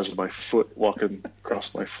the size of my foot walking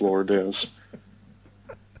across my floor, Daz.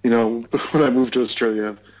 When I moved to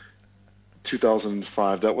Australia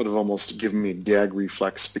 2005, that would have almost given me a gag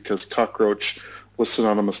reflex because cockroach was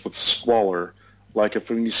synonymous with squalor. Like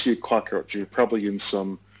when you see a cockroach, you're probably in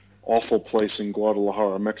some awful place in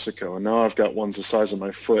Guadalajara, Mexico. And now I've got ones the size of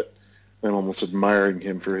my foot. I'm almost admiring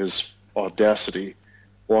him for his audacity,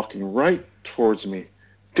 walking right towards me.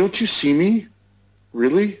 Don't you see me?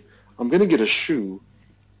 Really? I'm going to get a shoe.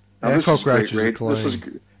 Now, cockroaches are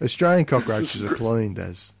clean. Australian cockroaches are clean,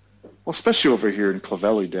 Daz. Well, especially over here in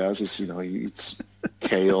Clovelly, Daz, he eats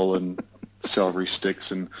kale and celery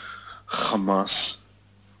sticks and hummus.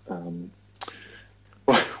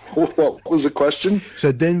 What was the question?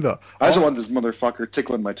 So Denver. I just want this motherfucker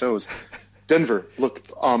tickling my toes. Denver, look.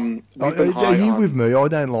 Are you with me?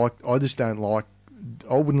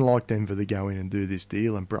 I wouldn't like Denver to go in and do this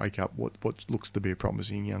deal and break up what looks to be a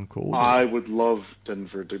promising young core. I would love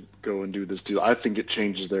Denver to go and do this deal. I think it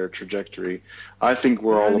changes their trajectory. I think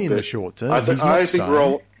we're all in the short term. I think we're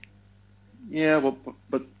all. Yeah, well,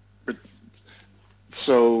 but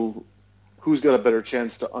so who's got a better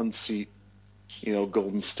chance to unseat,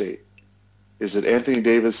 Golden State? Is it Anthony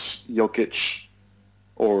Davis, Jokic,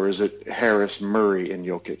 or is it Harris, Murray, and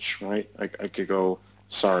Jokic? Right? I could go.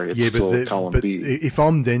 Sorry, it's still column B. If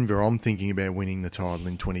I'm Denver, I'm thinking about winning the title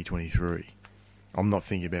in 2023. I'm not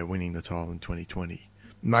thinking about winning the title in 2020.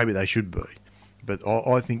 Maybe they should be. But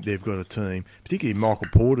I think they've got a team, particularly Michael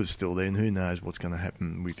Porter's still there, and who knows what's going to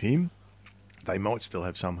happen with him. They might still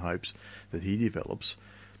have some hopes that he develops.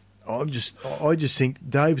 I just think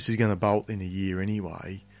Davis is going to bolt in a year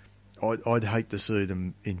anyway. I'd hate to see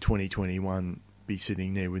them in 2021 be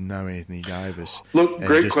sitting there with no Anthony Davis. Look, and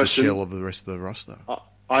great just question. A shell of the rest of the roster.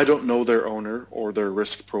 I don't know their owner or their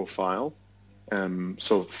risk profile.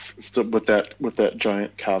 So with that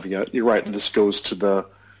giant caveat, you're right. And this goes to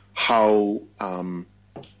how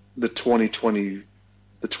the 2020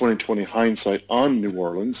 hindsight on New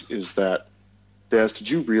Orleans is that, Daz, did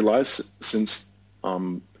you realize since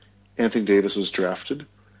Anthony Davis was drafted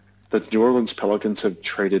that New Orleans Pelicans have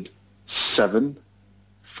traded 7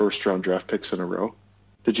 first-round draft picks in a row?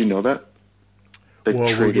 Did you know that? We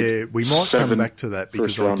might come back to that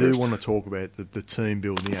because I do want to talk about the team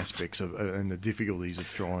building aspects and the difficulties of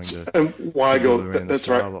trying to. And why go? That's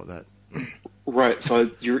right. Like that. Right.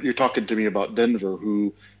 So you're talking to me about Denver,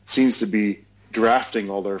 who seems to be drafting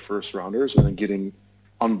all their first rounders and then getting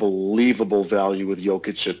unbelievable value with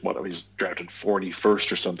Jokic at he's drafted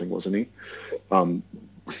 41st or something, wasn't he?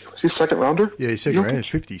 Was he a second rounder? Yeah, he's second round,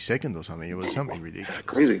 52nd or something. It was something ridiculous.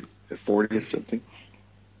 Crazy. At 40th something.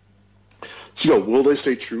 So will they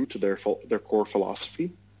stay true to their core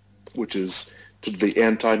philosophy, which is to the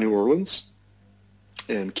anti-New Orleans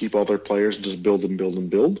and keep all their players and just build and build and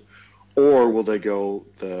build? Or will they go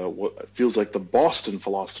what feels like the Boston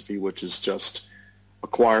philosophy, which is just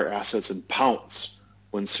acquire assets and pounce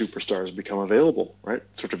when superstars become available, right?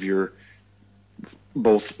 Sort of your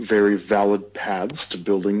both very valid paths to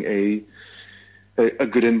building a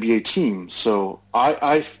good NBA team. So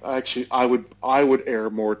I would err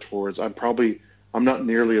more towards I'm not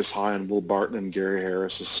nearly as high on Will Barton and Gary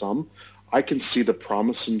Harris as some. I can see the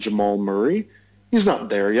promise in Jamal Murray. He's not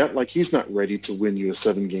there yet. Like, he's not ready to win you a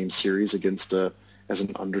 7-game series as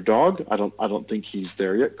an underdog. I don't think he's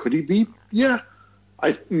there yet. Could he be? Yeah.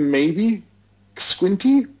 Maybe.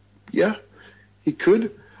 Squinty? Yeah. He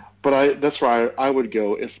could. But that's where I would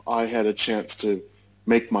go if I had a chance to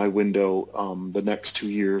make my window the next 2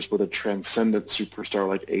 years with a transcendent superstar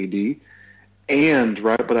like AD.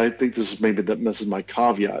 But I think this is my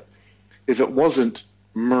caveat. If it wasn't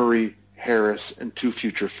Murray, Harris, and 2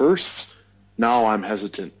 future firsts, now I'm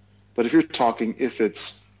hesitant. But if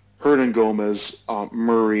it's Hernan Gomez,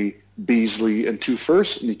 Murray, Beasley, and 2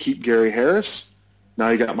 firsts, and you keep Gary Harris, now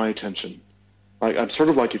you got my attention. I'm sort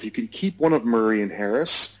of like, if you can keep one of Murray and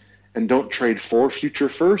Harris and don't trade 4 future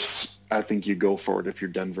firsts, I think you go for it if you're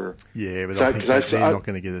Denver. Yeah, but I think they're not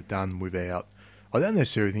going to get it done without. I don't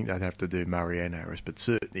necessarily think they'd have to do Murray and Harris, but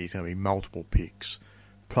certainly it's going to be multiple picks,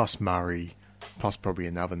 plus Murray, plus probably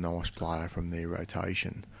another nice player from their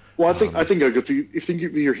rotation. Well, I think if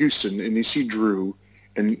you're Houston and you see Drew,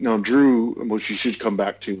 and Drew, which you should come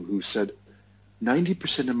back to, who said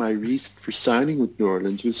 90% of my reason for signing with New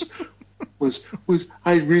Orleans was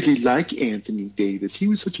I really like Anthony Davis. He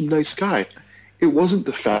was such a nice guy. It wasn't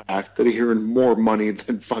the fact that he earned more money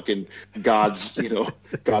than fucking God's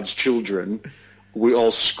children. We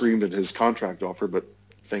all screamed at his contract offer, but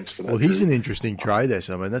thanks for that. Well, he's an interesting trader.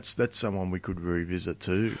 So, I mean, that's someone we could revisit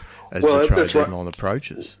too as the trade deadline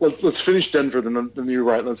approaches. Let's finish Denver, then you're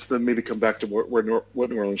right. Let's then maybe come back to what New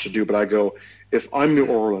Orleans should do. But I go, if I'm New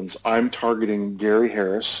Orleans, I'm targeting Gary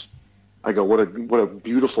Harris. I go, what a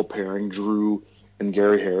beautiful pairing, Drew and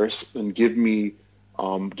Gary Harris, and give me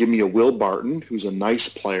a Will Barton, who's a nice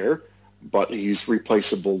player, but he's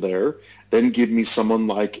replaceable there. Then give me someone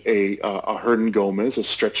like a Hernan Gomez, a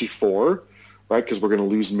stretchy 4, right? Because we're going to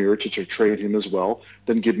lose Mirotic or trade him as well.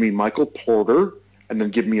 Then give me Michael Porter, and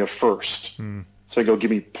then give me a first. So I go,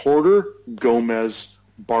 give me Porter, Gomez,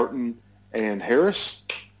 Barton, and Harris.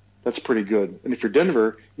 That's pretty good. And if you're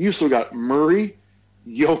Denver, you still got Murray,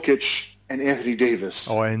 Jokic, and Anthony Davis.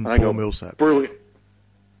 Oh, and Paul Millsap. Brilliant.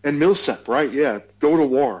 And Millsap, right? Yeah, go to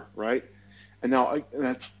war, right? And now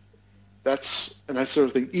that's and I sort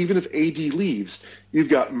of think, even if AD leaves, you've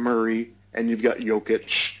got Murray and you've got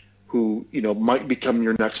Jokic, who might become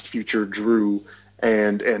your next future Drew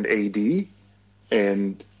and AD.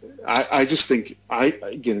 And I just think I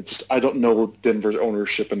don't know Denver's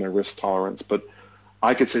ownership and their risk tolerance, but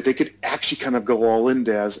I could say they could actually kind of go all in,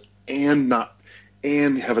 Daz, and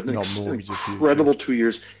have an incredible 2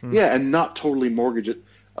 years, and not totally mortgage it,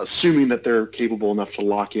 assuming that they're capable enough to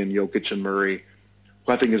lock in Jokic and Murray,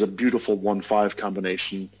 who I think is a beautiful 1-5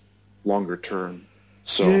 combination longer term.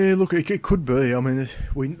 So yeah, look, it could be. I mean,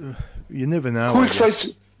 you never know. Who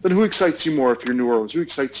excites you more if you're New Orleans? Who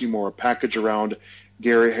excites you more, a package around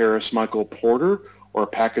Gary Harris, Michael Porter, or a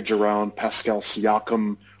package around Pascal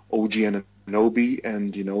Siakam, OG Anunoby,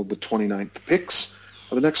 and the 29th picks?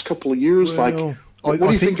 the next couple of years? Well, what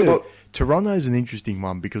do you think about Toronto's an interesting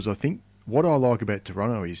one because I think what I like about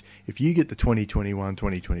Toronto is if you get the 2021,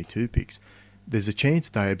 2022 picks, there's a chance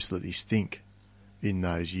they absolutely stink in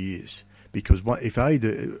those years. Because what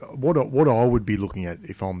I would be looking at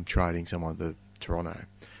if I'm trading someone to Toronto,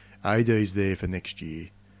 AD's there for next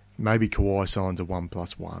year. Maybe Kawhi signs a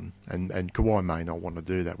 1+1, and Kawhi may not want to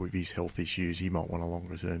do that with his health issues. He might want a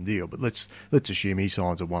longer term deal, but let's assume he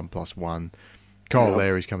signs a 1+1. Kyle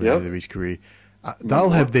Lowry's coming to the end of his career.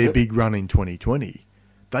 They'll have their big run in 2020.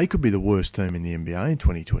 They could be the worst team in the NBA in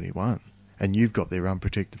 2021, and you've got their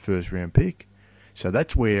unprotected first round pick. So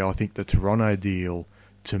that's where I think the Toronto deal,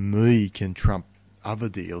 to me, can trump other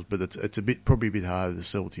deals, but it's probably a bit harder to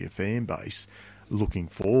sell to your fan base looking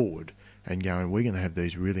forward and going, we're going to have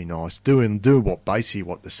these really nice, do what the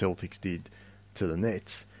Celtics did to the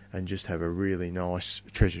Nets and just have a really nice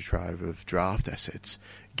treasure trove of draft assets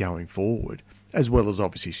going forward, as well as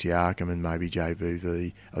obviously Siakam and maybe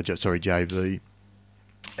JV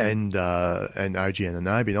and OG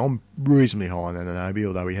Anunoby. And I'm reasonably high on Anunoby,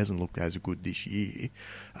 although he hasn't looked as good this year.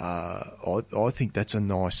 I think that's a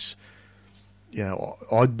nice,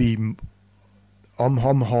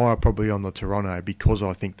 I'm higher probably on the Toronto because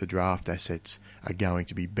I think the draft assets are going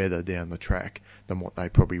to be better down the track than what they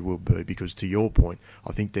probably will be. Because to your point,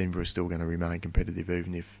 I think Denver is still going to remain competitive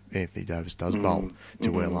even if Anthony Davis does bolt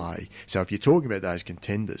to LA. So if you're talking about those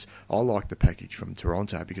contenders, I like the package from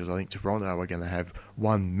Toronto because I think Toronto are going to have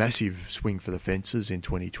one massive swing for the fences in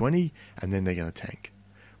 2020 and then they're going to tank.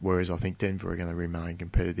 Whereas I think Denver are going to remain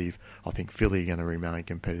competitive. I think Philly are going to remain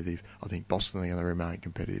competitive. I think Boston are going to remain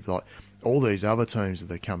competitive. Like all these other teams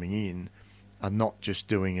that are coming in are not just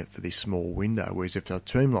doing it for this small window. Whereas if a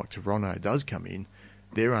team like Toronto does come in,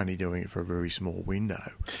 they're only doing it for a very small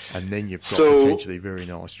window. And then you've got potentially very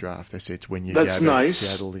nice draft assets when you go back to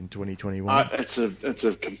Seattle in 2021. It's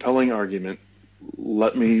a compelling argument.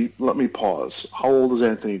 Let me pause. How old is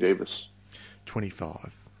Anthony Davis?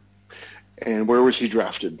 25. And where was he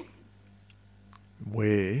drafted?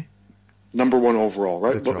 Where? Number 1 overall,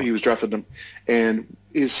 right? That's right. He was drafted. And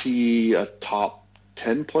is he a top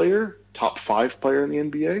 10 player, top 5 player in the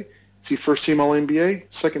NBA? Is he first team All-NBA,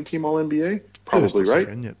 second team All-NBA? Probably, right?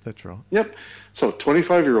 Second. Yep, that's right. Yep. So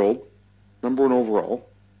 25-year-old, number 1 overall,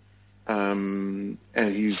 and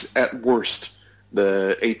he's at worst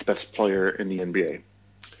the 8th best player in the NBA.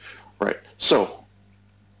 Right. So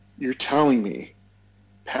you're telling me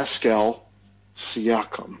Pascal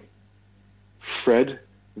Siakam, Fred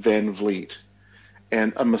VanVleet,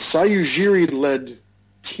 and a Masai Ujiri-led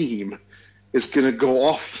team is going to go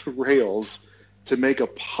off the rails to make a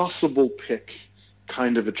possible pick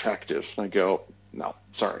kind of attractive. And I go, no,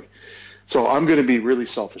 sorry. So I'm going to be really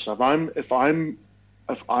selfish. If I'm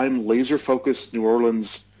laser focused New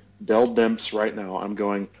Orleans Dell Demps right now, I'm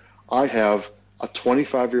going, I have a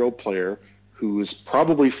 25-year-old player who is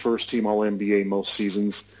probably first team All-NBA most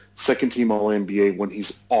seasons, second team All-NBA when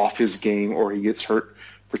he's off his game or he gets hurt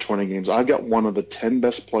for 20 games. I've got one of the 10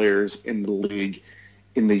 best players in the league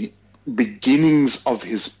in the beginnings of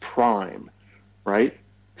his prime, right?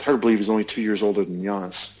 It's hard to believe he's only 2 years older than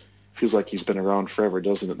Giannis. Feels like he's been around forever,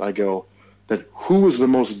 doesn't it? I go, that who is the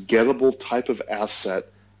most gettable type of asset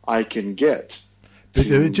I can get?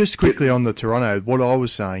 Just quickly on the Toronto, what I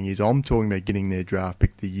was saying is I'm talking about getting their draft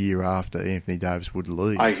pick the year after Anthony Davis would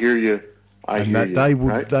leave. I hear you. They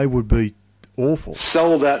would be awful.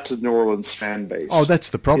 Sell that to the New Orleans fan base. Oh, that's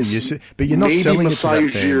the problem. But you're not selling it to that fan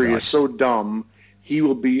base. Maybe Masai Ujiri is so dumb, he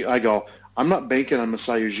will be. I go, I'm not banking on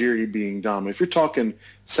Masai Ujiri being dumb. If you're talking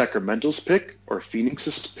Sacramento's pick or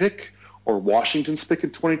Phoenix's pick or Washington's pick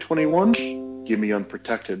in 2021, give me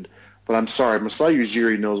unprotected. But I'm sorry, Masai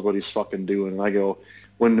Ujiri knows what he's fucking doing. And I go,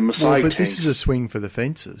 when the Masai tanks... this is a swing for the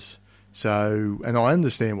fences. So, and I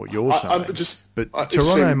understand what you're saying. But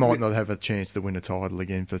Toronto saying, might not have a chance to win a title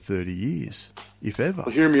again for 30 years, if ever.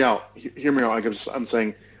 Well, hear me out. I'm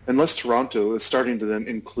saying, unless Toronto is starting to then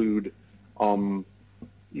include, gutting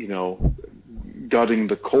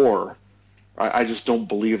the core, I just don't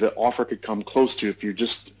believe that offer could come close to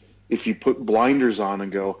if you put blinders on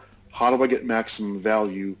and go, how do I get maximum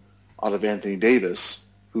value out of Anthony Davis,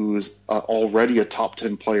 who is already a top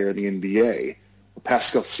 10 player in the NBA?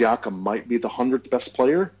 Pascal Siakam might be the 100th best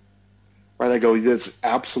player, right? I go, that's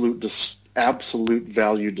absolute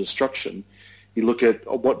value destruction. You look at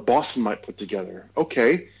what Boston might put together.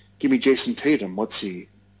 Okay, give me Jason Tatum. What's he?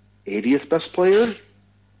 80th best player?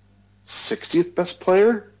 60th best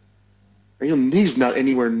player? He's not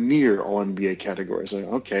anywhere near all NBA categories.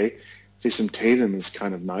 Okay, Jason Tatum is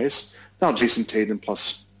kind of nice. Now Jason Tatum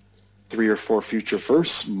plus 3 or 4 future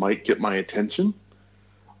firsts might get my attention.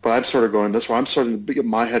 But I'm sort of going, that's why I'm starting to get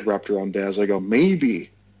my head wrapped around Dazz. I go, maybe,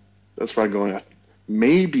 that's why I'm going,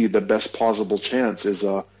 maybe the best possible chance is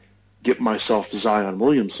get myself Zion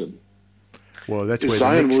Williamson. Well, that's where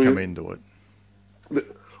the Knicks come into it.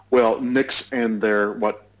 Well, Knicks and their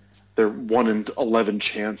 1 in 11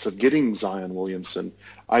 chance of getting Zion Williamson.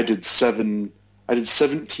 I did 17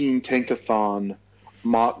 tankathon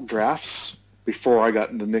mock drafts before I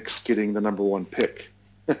got the Knicks getting the number 1 pick.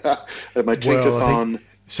 At my tankathon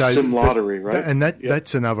sim lottery, right? And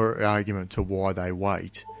that's another argument to why they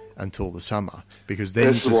wait until the summer, because then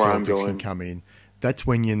the Celtics can come in. That's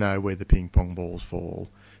when you know where the ping pong balls fall.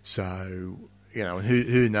 So, you know,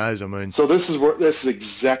 who knows? I mean, so this is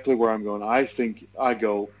exactly where I'm going.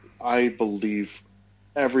 I believe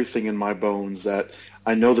everything in my bones that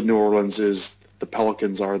I know the New Orleans the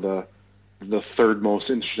Pelicans are the third most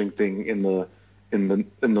interesting thing in the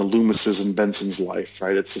Loomis's and Benson's life,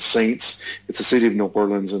 right? It's the Saints, it's the city of New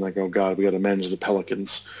Orleans, and I go, God, we got to manage the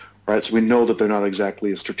Pelicans, right? So we know that they're not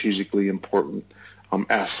exactly a strategically important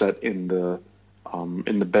asset in the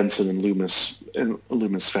Benson and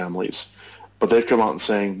Loomis families, but they've come out and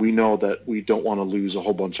saying we know that we don't want to lose a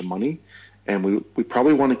whole bunch of money, and we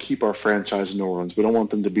probably want to keep our franchise in New Orleans. We don't want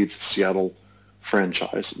them to be the Seattle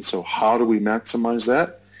franchise, and so how do we maximize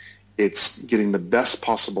that? It's getting the best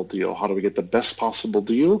possible deal. How do we get the best possible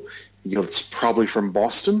deal? You know, it's probably from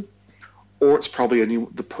Boston, or it's probably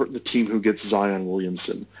the team who gets Zion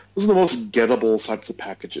Williamson. Those are the most gettable types of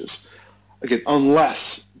packages. Again,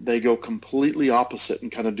 unless they go completely opposite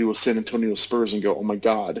and kind of do a San Antonio Spurs and go, oh my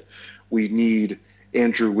God, we need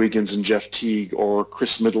Andrew Wiggins and Jeff Teague, or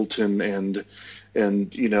Chris Middleton and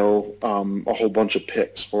you know, a whole bunch of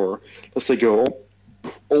picks. Or let's say go,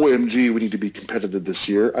 OMG, we need to be competitive this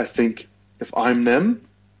year. I think if I'm them,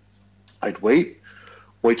 I'd wait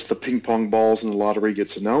till the ping pong balls in the lottery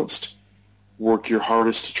gets announced, work your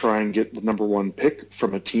hardest to try and get the number 1 pick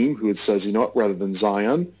from a team who says, you know what, rather than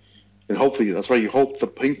Zion. And hopefully, that's why you hope the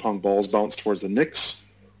ping pong balls bounce towards the Knicks,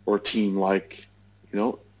 or a team like, you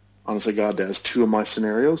know, honestly, God, that's 2 of my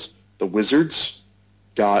scenarios. The Wizards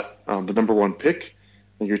got the number 1 pick,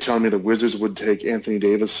 and you're telling me the Wizards would take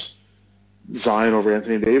Zion over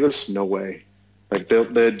Anthony Davis? No way. Like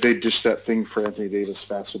they dish that thing for Anthony Davis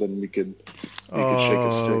faster than we could shake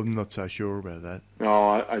a stick. I'm not so sure about that. No,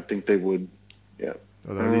 I think they would. Yeah,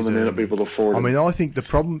 they may not be able to afford. I mean, I think the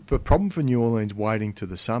problem for New Orleans waiting to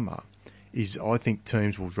the summer is I think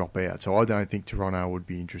teams will drop out. So I don't think Toronto would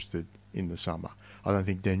be interested in the summer. I don't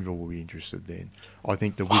think Denver will be interested then. I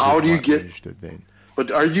think the Wizards might be interested then. But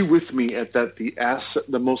are you with me at that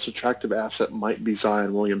the most attractive asset might be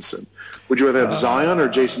Zion Williamson? Would you rather have Zion or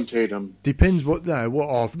Jason Tatum? Depends what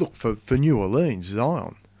though. Look, for New Orleans,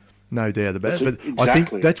 Zion, no doubt about it. But exactly. I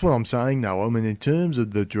think that's what I'm saying though. I mean, in terms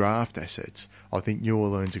of the draft assets, I think New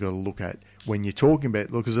Orleans have got to look at when you're talking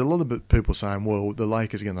about, look, there's a lot of people saying, well, the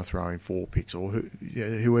Lakers are going to throw in 4 picks, or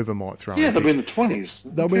whoever might throw in they'll picks. Be in the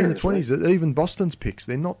 20s. They'll be in the 20s. Right? Even Boston's picks,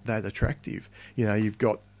 they're not that attractive. You know, you've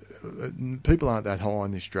got people aren't that high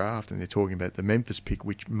in this draft, and they're talking about the Memphis pick,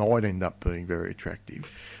 which might end up being very attractive.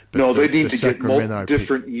 But no, they need to get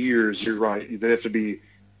different years. You're right. They have to be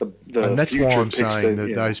the and that's why I'm saying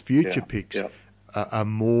that those future picks yeah. are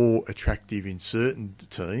more attractive in certain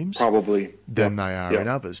teams probably than they are in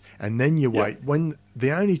others. And then you wait. When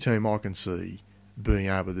the only team I can see being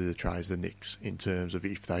able to do the trade is the Knicks in terms of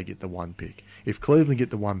if they get the 1 pick. If Cleveland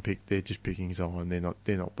get the 1 pick, they're just picking Zion.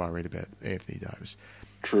 They're not worried about Anthony Davis.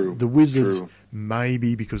 True. The Wizards,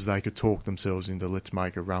 maybe because they could talk themselves into let's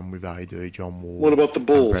make a run with AD, John Wall. What about the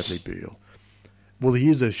Bulls? And Bradley Beal. Well, he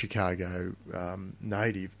is a Chicago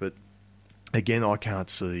native, but again, I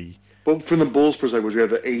can't see. But from the Bulls' perspective, would you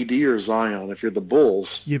have the AD or Zion? If you're the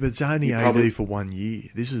Bulls, yeah, but it's only AD for 1 year.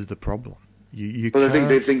 This is the problem. But I think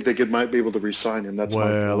they think they might be able to re-sign him. That's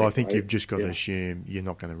I think you've just got to assume you're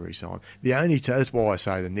not going to re-sign. That's why I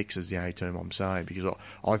say the Knicks is the only team I'm saying, because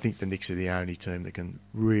I think the Knicks are the only team that can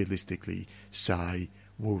realistically say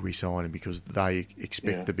we'll re-sign him, because they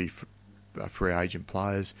expect to be free agent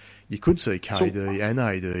players. You could see KD and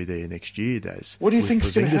AD there next year, Dazz. What do you think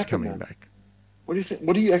is going to happen coming then? Back? What do you think?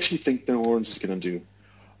 What do you actually think New Orleans is going to do?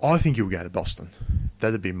 I think he'll go to Boston.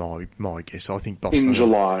 That'd be my guess. I think Boston in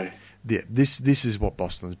July. Yeah, this is what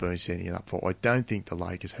Boston's been setting it up for. I don't think the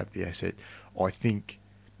Lakers have the asset. I think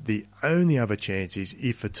the only other chance is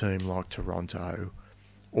if a team like Toronto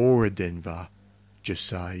or a Denver just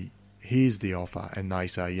say, here's the offer, and they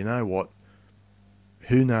say, you know what,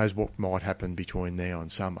 who knows what might happen between now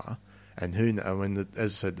and summer, And I mean,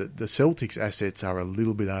 as I said, the Celtics' assets are a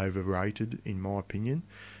little bit overrated, in my opinion.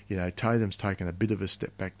 You know, Tatum's taken a bit of a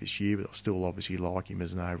step back this year, but I still obviously like him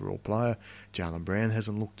as an overall player. Jaylen Brown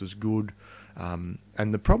hasn't looked as good. And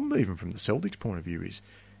the problem, even from the Celtics' point of view, is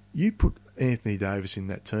you put Anthony Davis in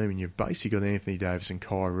that team and you've basically got Anthony Davis and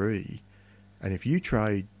Kyrie, and if you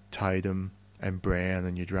trade Tatum and Brown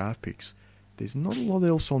and your draft picks, there's not a lot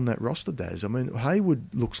else on that roster, Daz. I mean,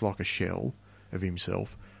 Hayward looks like a shell of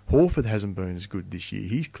himself. Horford hasn't been as good this year.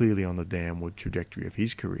 He's clearly on the downward trajectory of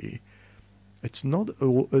his career. It's not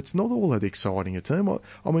all that exciting a team.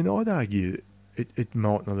 I mean, I'd argue it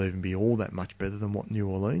might not even be all that much better than what New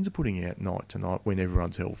Orleans are putting out night to night when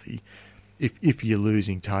everyone's healthy. If you're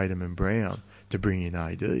losing Tatum and Brown to bring in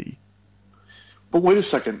AD. But wait a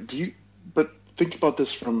second. But think about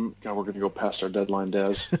this from, God, we're going to go past our deadline,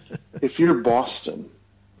 Daz. If you're Boston,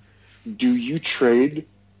 do you trade,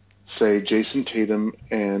 say, Jason Tatum,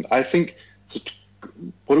 and I think, so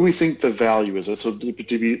what do we think the value is? So let's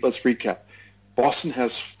recap. Boston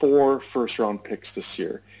has 4 first-round picks this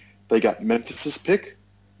year. They got Memphis's pick,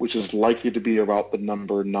 which is likely to be about the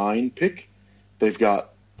number 9 pick. They've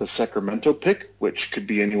got the Sacramento pick, which could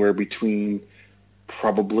be anywhere between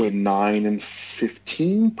probably 9 and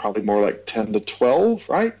 15, probably more like 10 to 12,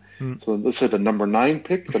 right? So let's say the number 9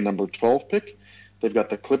 pick, the number 12 pick. They've got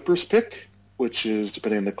the Clippers pick, which is,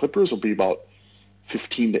 depending on the Clippers, will be about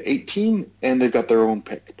 15 to 18, and they've got their own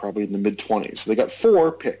pick, probably in the mid-20s. So they got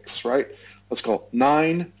 4 picks, right? Let's call it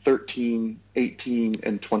 9, 13, 18,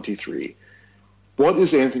 and 23. What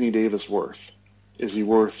is Anthony Davis worth? Is he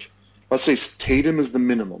worth, let's say Tatum is the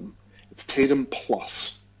minimum. It's Tatum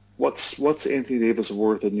plus. What's Anthony Davis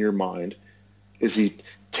worth in your mind? Is he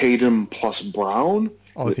Tatum plus Brown?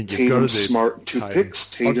 I think Tatum you've got to do smart 2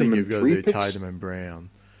 picks, Tatum I think and you've got 3 to do picks? Tatum and Brown.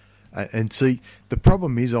 And see, the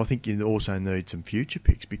problem is I think you also need some future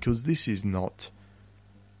picks because this is not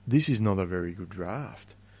a very good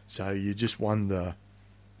draft. So you just wonder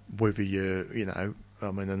whether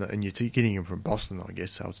I mean, and you're getting them from Boston, I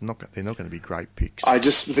guess. So they're not going to be great picks. I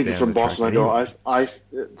just think from Boston, anyway.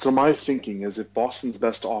 So my thinking is if Boston's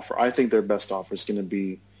best offer, I think their best offer is going to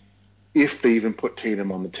be, if they even put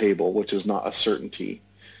Tatum on the table, which is not a certainty,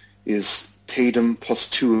 is Tatum plus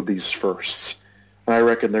 2 of these firsts. And I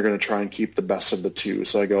reckon they're going to try and keep the best of the 2.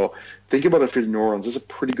 So I go, think about if you're New Orleans. It's a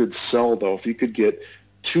pretty good sell, though. If you could get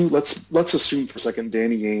 2, let's assume for a second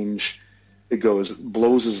Danny Ainge,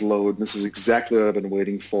 blows his load. And this is exactly what I've been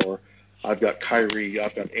waiting for. I've got Kyrie,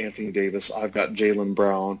 I've got Anthony Davis, I've got Jaylen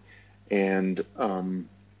Brown, and I'm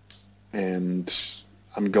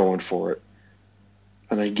going for it.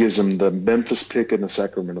 And it gives him the Memphis pick and the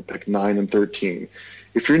Sacramento pick, 9 and 13.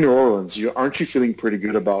 If you're New Orleans, aren't you feeling pretty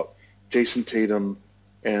good about Jason Tatum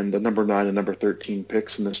and the number 9 and number 13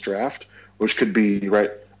 picks in this draft, which could be,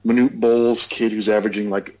 right, Manute Bowles, kid who's averaging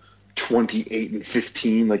like 28 and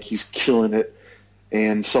 15, like he's killing it,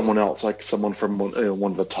 and someone else, like someone from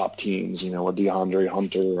one of the top teams, a DeAndre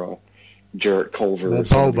Hunter, Jarrett Culver.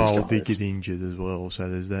 Well, Bol did get injured as well, so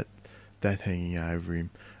there's that hanging over him.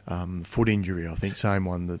 Foot injury, I think, same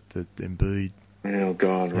one that Embiid. Oh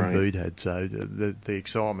God, right. Embiid had. So the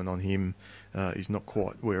excitement on him is not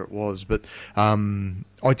quite where it was. But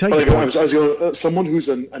I take your point. I was going, someone who's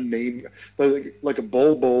a name like a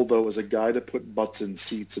Bol though is a guy to put butts in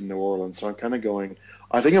seats in New Orleans. So I'm kind of going.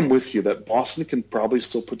 I think I'm with you that Boston can probably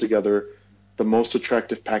still put together the most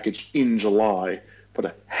attractive package in July, but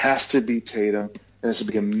it has to be Tatum. And it has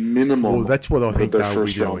to be a minimum. Well, that's what I think they'll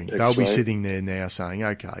be doing. Picks, they'll be right? sitting there now saying,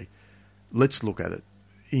 okay, let's look at it.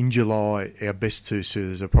 In July, our best 2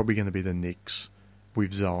 suitors are probably going to be the Knicks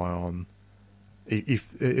with Zion.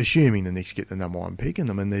 Assuming the Knicks get the number 1 pick, and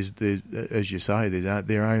I mean, there's as you say,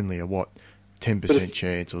 they're only a 10%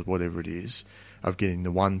 chance or whatever it is of getting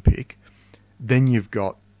the 1 pick. Then you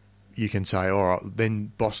can say, all right,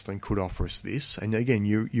 then Boston could offer us this, and again,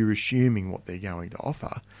 you're assuming what they're going to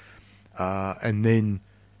offer, and then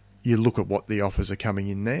you look at what the offers are coming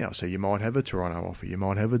in now. So you might have a Toronto offer, you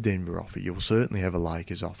might have a Denver offer, you'll certainly have a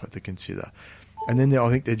Lakers offer to consider. And then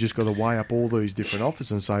I think they've just got to weigh up all these different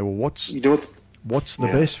offers and say, well, what's the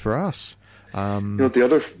best for us?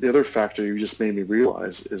 The other factor you just made me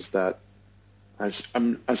realize is that as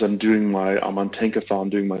I'm doing I'm on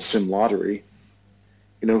Tankathon doing my sim lottery.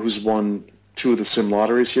 You know who's won 2 of the sim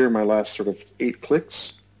lotteries here in my last sort of 8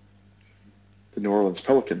 clicks? The New Orleans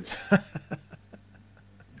Pelicans.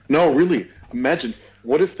 No, really. Imagine,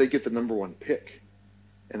 what if they get the number 1 pick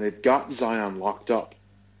and they've got Zion locked up?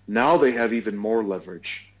 Now they have even more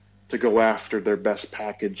leverage to go after their best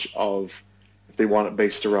package of, if they want it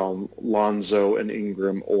based around Lonzo and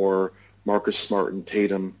Ingram or Marcus Smart and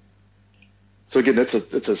Tatum. So again, it's a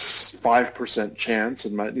 5% chance,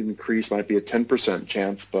 and might increase, might be a 10%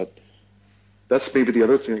 chance, but that's maybe the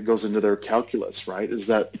other thing that goes into their calculus, right? Is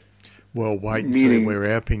that well, wait and see where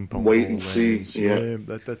our ping pong wait ball and see. lands. Yeah,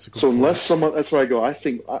 that's a good so point. unless someone, that's why I go. I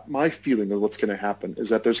think my feeling of what's going to happen is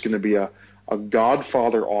that there's going to be a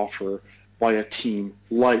Godfather offer by a team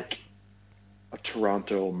like a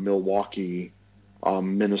Toronto, Milwaukee,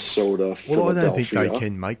 Minnesota, Philadelphia. Well, I don't think they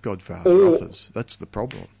can make Godfather offers. That's the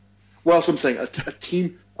problem. Well, that's what I'm saying. A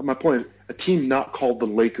team. My point is, a team not called the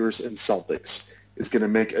Lakers and Celtics is going to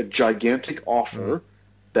make a gigantic offer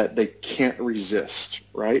that they can't resist,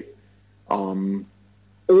 right?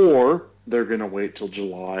 Or they're going to wait till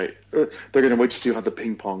July. They're going to wait to see how the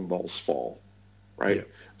ping pong balls fall, right? Yeah.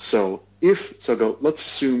 So let's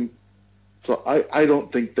assume. So I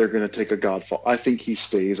don't think they're going to take a Godfather. I think he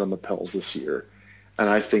stays on the Pels this year, and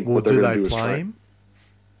I think what they're going to do is try him.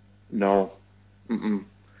 No,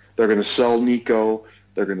 they're going to sell Nico.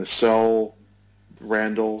 They're going to sell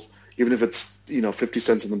Randall, even if it's 50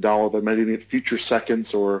 cents on the dollar. They might even get future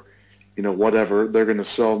seconds or whatever. They're going to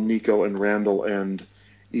sell Nico and Randall and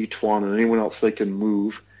Etuan and anyone else they can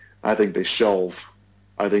move. I think they shelve.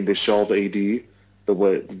 I think they shelve AD the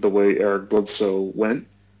way Eric Bledsoe went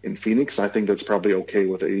in Phoenix. I think that's probably okay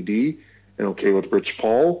with AD and okay with Rich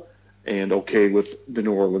Paul and okay with the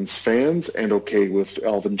New Orleans fans and okay with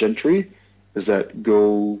Alvin Gentry. Is that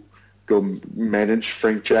go manage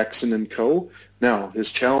Frank Jackson and co. Now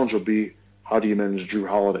his challenge will be, how do you manage Drew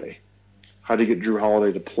Holiday? How do you get Drew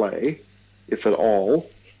Holiday to play, if at all,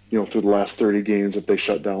 through the last 30 games if they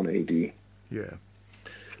shut down AD? Yeah.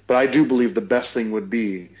 But I do believe the best thing would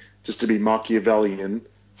be just to be Machiavellian,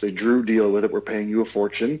 say, Drew, deal with it. We're paying you a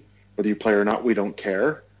fortune. Whether you play or not, we don't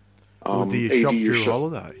care. Well, do you shop Drew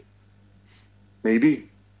Holiday? Maybe.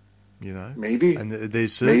 Maybe. And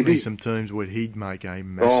there's certainly some teams where he'd make a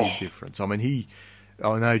massive difference. I mean,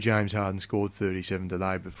 I know James Harden scored 37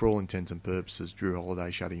 today, but for all intents and purposes, Drew Holiday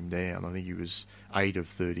shut him down. I think he was 8 of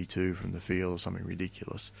 32 from the field or something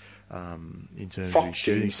ridiculous in terms of his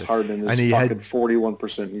shooting. James Harden is fucking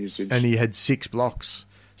 41% usage. And he had 6 blocks.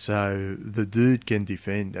 So the dude can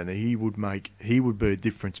defend, and he would be a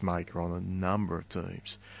difference maker on a number of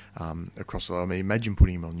teams across. I mean, imagine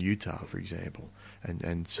putting him on Utah, for example,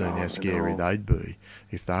 and seeing how scary they'd be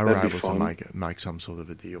if they were able to make some sort of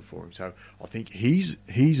a deal for him. So I think he's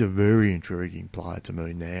a very intriguing player to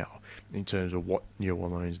me now in terms of what New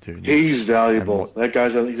Orleans do next. He's valuable. That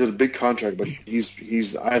guy's he's a big contract, but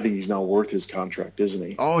he's I think he's now worth his contract, isn't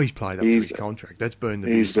he? Oh, he's played up to his contract. That's been the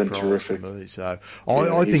biggest surprise terrific to me. So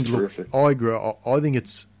I think terrific. I agree. I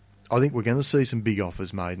think we're going to see some big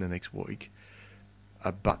offers made in the next week,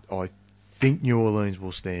 but I think New Orleans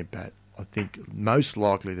will stand pat. I think most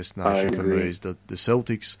likely destination for me is the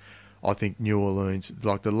Celtics. I think New Orleans,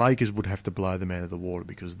 like the Lakers, would have to blow them out of the water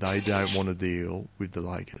because they don't want to deal with the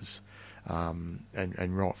Lakers,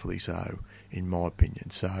 and rightfully so, in my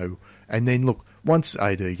opinion. So, and then look, once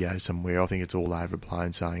AD goes somewhere, I think it's all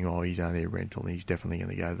overblown saying, oh, he's only a rental and he's definitely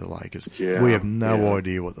going to go to the Lakers. Yeah, we have no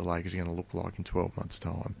idea what the Lakers are going to look like in 12 months'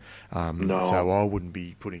 time. No. So I wouldn't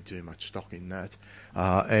be putting too much stock in that.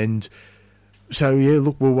 So, yeah,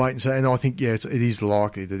 look, we'll wait and see. And I think, it is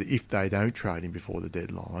likely that if they don't trade him before the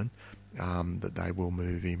deadline, that they will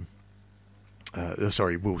move him.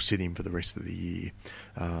 We'll sit him for the rest of the year.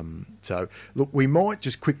 So, look, we might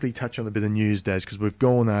just quickly touch on a bit of news, Daz, because we've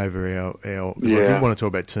gone over our I did want to talk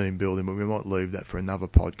about team building, but we might leave that for another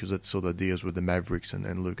pod because it sort of deals with the Mavericks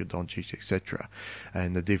and Luka Doncic, etc.,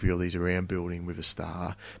 and the difficulties around building with a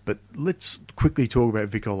star. But let's quickly talk about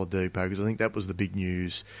Vic Oladipo because I think that was the big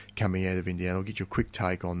news coming out of Indiana. I'll get your quick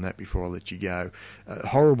take on that before I let you go.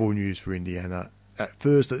 Horrible news for Indiana. At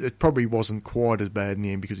first, it probably wasn't quite as bad in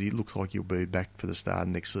the end because he looks like he'll be back for the start of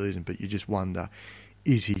next season, but you just wonder,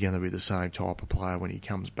 is he going to be the same type of player when he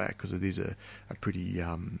comes back? Because it is a pretty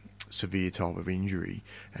severe type of injury,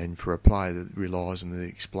 and for a player that relies on the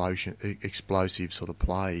explosive sort of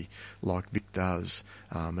play like Vic does,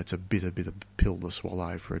 it's a bit of pill to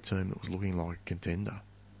swallow for a team that was looking like a contender.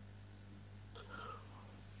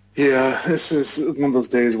 Yeah, this is one of those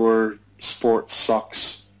days where sports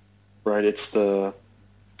sucks. Right, it's the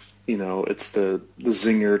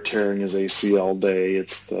Zinger tearing his ACL day.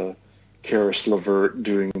 It's the Karis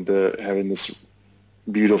LeVert having this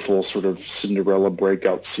beautiful sort of Cinderella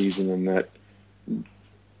breakout season, and that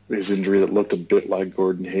his injury that looked a bit like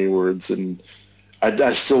Gordon Hayward's. And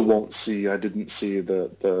I still won't see. I didn't see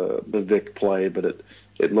the Vic play, but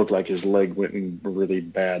it looked like his leg went in really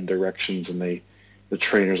bad directions, and the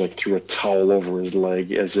trainers like threw a towel over his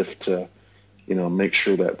leg as if to make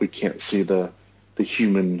sure that we can't see the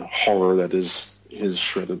human horror that is his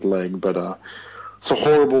shredded leg. But so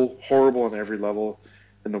horrible on every level.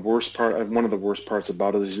 And the worst part, one of the worst parts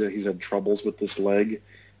about it is that he's had troubles with this leg.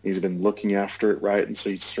 He's been looking after it, right? And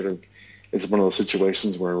so he's sort of, it's one of those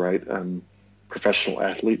situations where, right, professional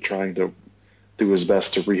athlete trying to do his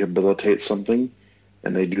best to rehabilitate something,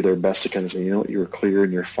 and they do their best to kind of say, you're clear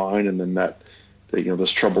and you're fine, and then that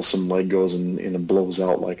this troublesome leg goes and it blows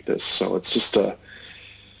out like this. So it's just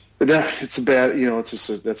it's a bad,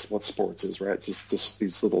 that's what sports is, right? Just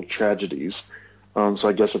these little tragedies. So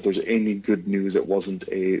I guess if there's any good news, it wasn't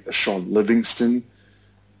a Sean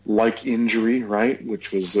Livingston-like injury, right?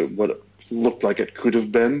 Which was what it looked like it could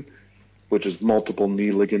have been, which is multiple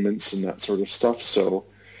knee ligaments and that sort of stuff. So,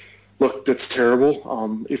 look, that's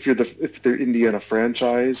terrible. If they're Indiana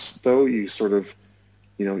franchise, though, you sort of,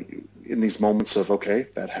 in these moments of, okay,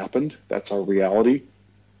 that happened. That's our reality.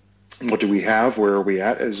 What do we have? Where are we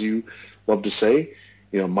at? As you love to say,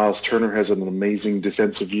 Miles Turner has an amazing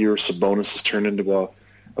defensive year. Sabonis has turned into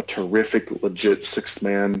a terrific, legit sixth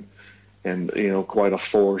man and, quite a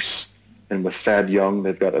force. And with Thad Young,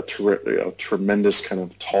 they've got a tremendous kind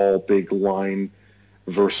of tall, big line,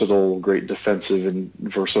 versatile, great defensive and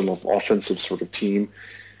versatile offensive sort of team.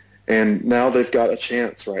 And now they've got a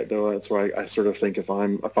chance, right? Though that's why I sort of think if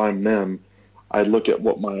I'm them, I look at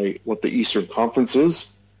what the Eastern Conference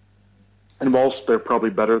is, and whilst they're probably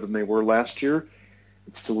better than they were last year,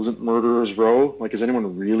 it still isn't murderer's row. Like, is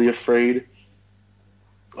anyone really afraid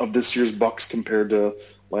of this year's Bucks compared to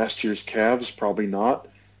last year's Cavs? Probably not.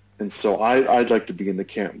 And so I'd like to be in the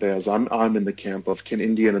camp, Daz. I'm in the camp of, can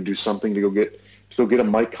Indiana do something to go get a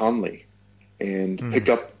Mike Conley and pick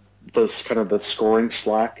up this kind of the scoring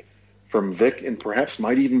slack from Vic, and perhaps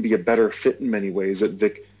might even be a better fit in many ways that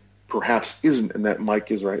Vic perhaps isn't, and that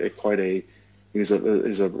Mike is he's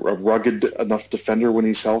a rugged enough defender when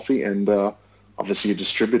he's healthy, and obviously a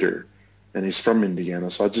distributor, and he's from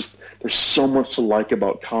Indiana. So there's so much to like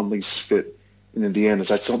about Conley's fit in Indiana.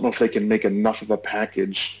 So I don't know if they can make enough of a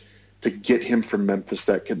package to get him from Memphis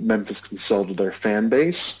that Memphis can sell to their fan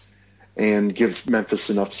base and give Memphis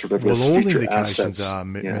enough sort of all future indications assets. are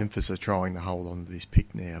Memphis are trying to hold on to this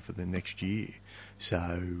pick now for the next year. So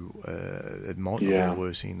it might not be the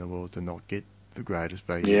worst thing in the world to not get the greatest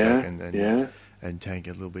value back and tank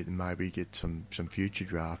a little bit and maybe get some future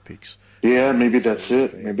draft picks. Yeah, maybe that's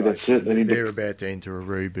it. Maybe that's it. They're about to enter a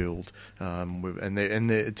rebuild, and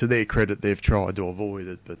to their credit, they've tried to avoid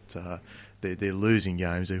it, but they're losing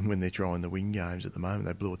games even when they're trying to win games at the moment.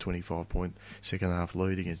 They blew a 25-point second-half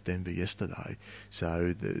lead against Denver yesterday,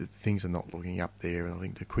 so things are not looking up there, and I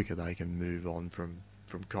think the quicker they can move on from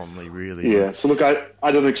Conley, really. Yeah, so look,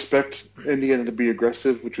 I don't expect Indiana to be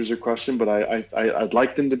aggressive, which was your question, but I'd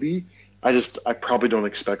like them to be. I probably don't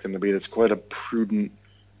expect them to be. It's quite a prudent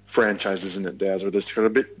franchise, isn't it, Daz? Or this kind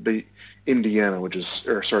of bit the Indiana,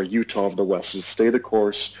 Utah of the West, is stay the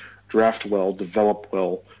course, draft well, develop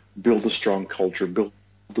well, build a strong culture, build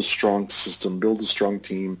a strong system, build a strong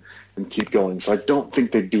team, and keep going. So I don't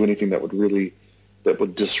think they'd do anything that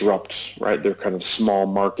would disrupt, right, their kind of small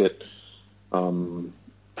market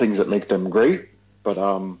things that make them great. But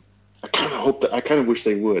I kind of wish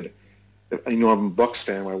they would. I'm a Bucks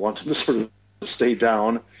fan. I want them to sort of stay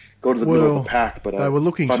down, go to the middle of the pack. But they were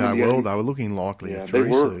looking so well. They were looking likely a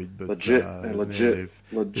 3 seed, but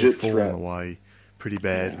they've fallen away pretty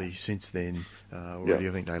badly since then. Already,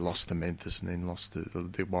 I think they lost to Memphis and then lost to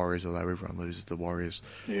the Warriors, although everyone loses the Warriors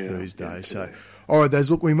these days. So, all right, Daz,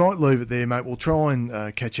 look, we might leave it there, mate. We'll try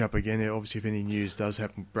and catch up again. Obviously, if any news does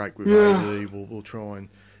happen, break with AD, we'll try and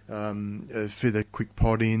fit a quick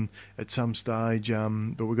pod in at some stage,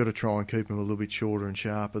 but we've got to try and keep them a little bit shorter and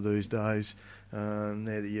sharper these days, now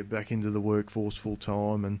that you're back into the workforce full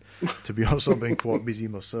time. And to be honest, I've been quite busy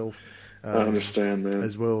myself. I understand, man.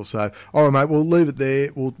 As well. So, all right, mate, we'll leave it there.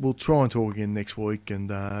 We'll try and talk again next week,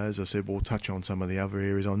 and as I said, we'll touch on some of the other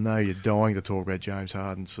areas. I know you're dying to talk about James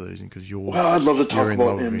Harden's season because I'd love to talk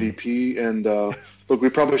about MVP, and look, we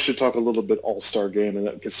probably should talk a little bit All-Star game, and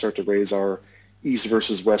that could start to raise our East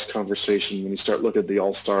versus West conversation when you start looking at the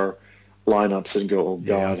All-Star lineups and go, oh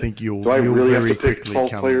God, I think do I really have to pick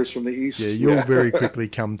 12 players from the East? Yeah, you'll very quickly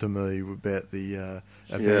come to me about the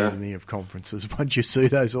abandoning of conferences once you see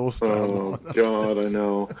those All-Star lineups. Oh God, I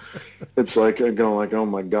know. It's like I'm going like, oh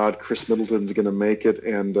my God, Chris Middleton's going to make it,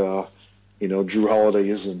 and Drew Holiday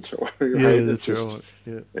isn't. Right? Yeah, that's right.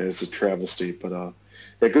 Yeah, it's a travesty, but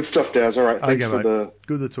good stuff, Daz. All right, thanks for the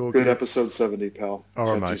good to talk. Good episode 70, pal. All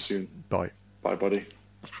right, Talk mate. to you soon. Bye. Bye, buddy.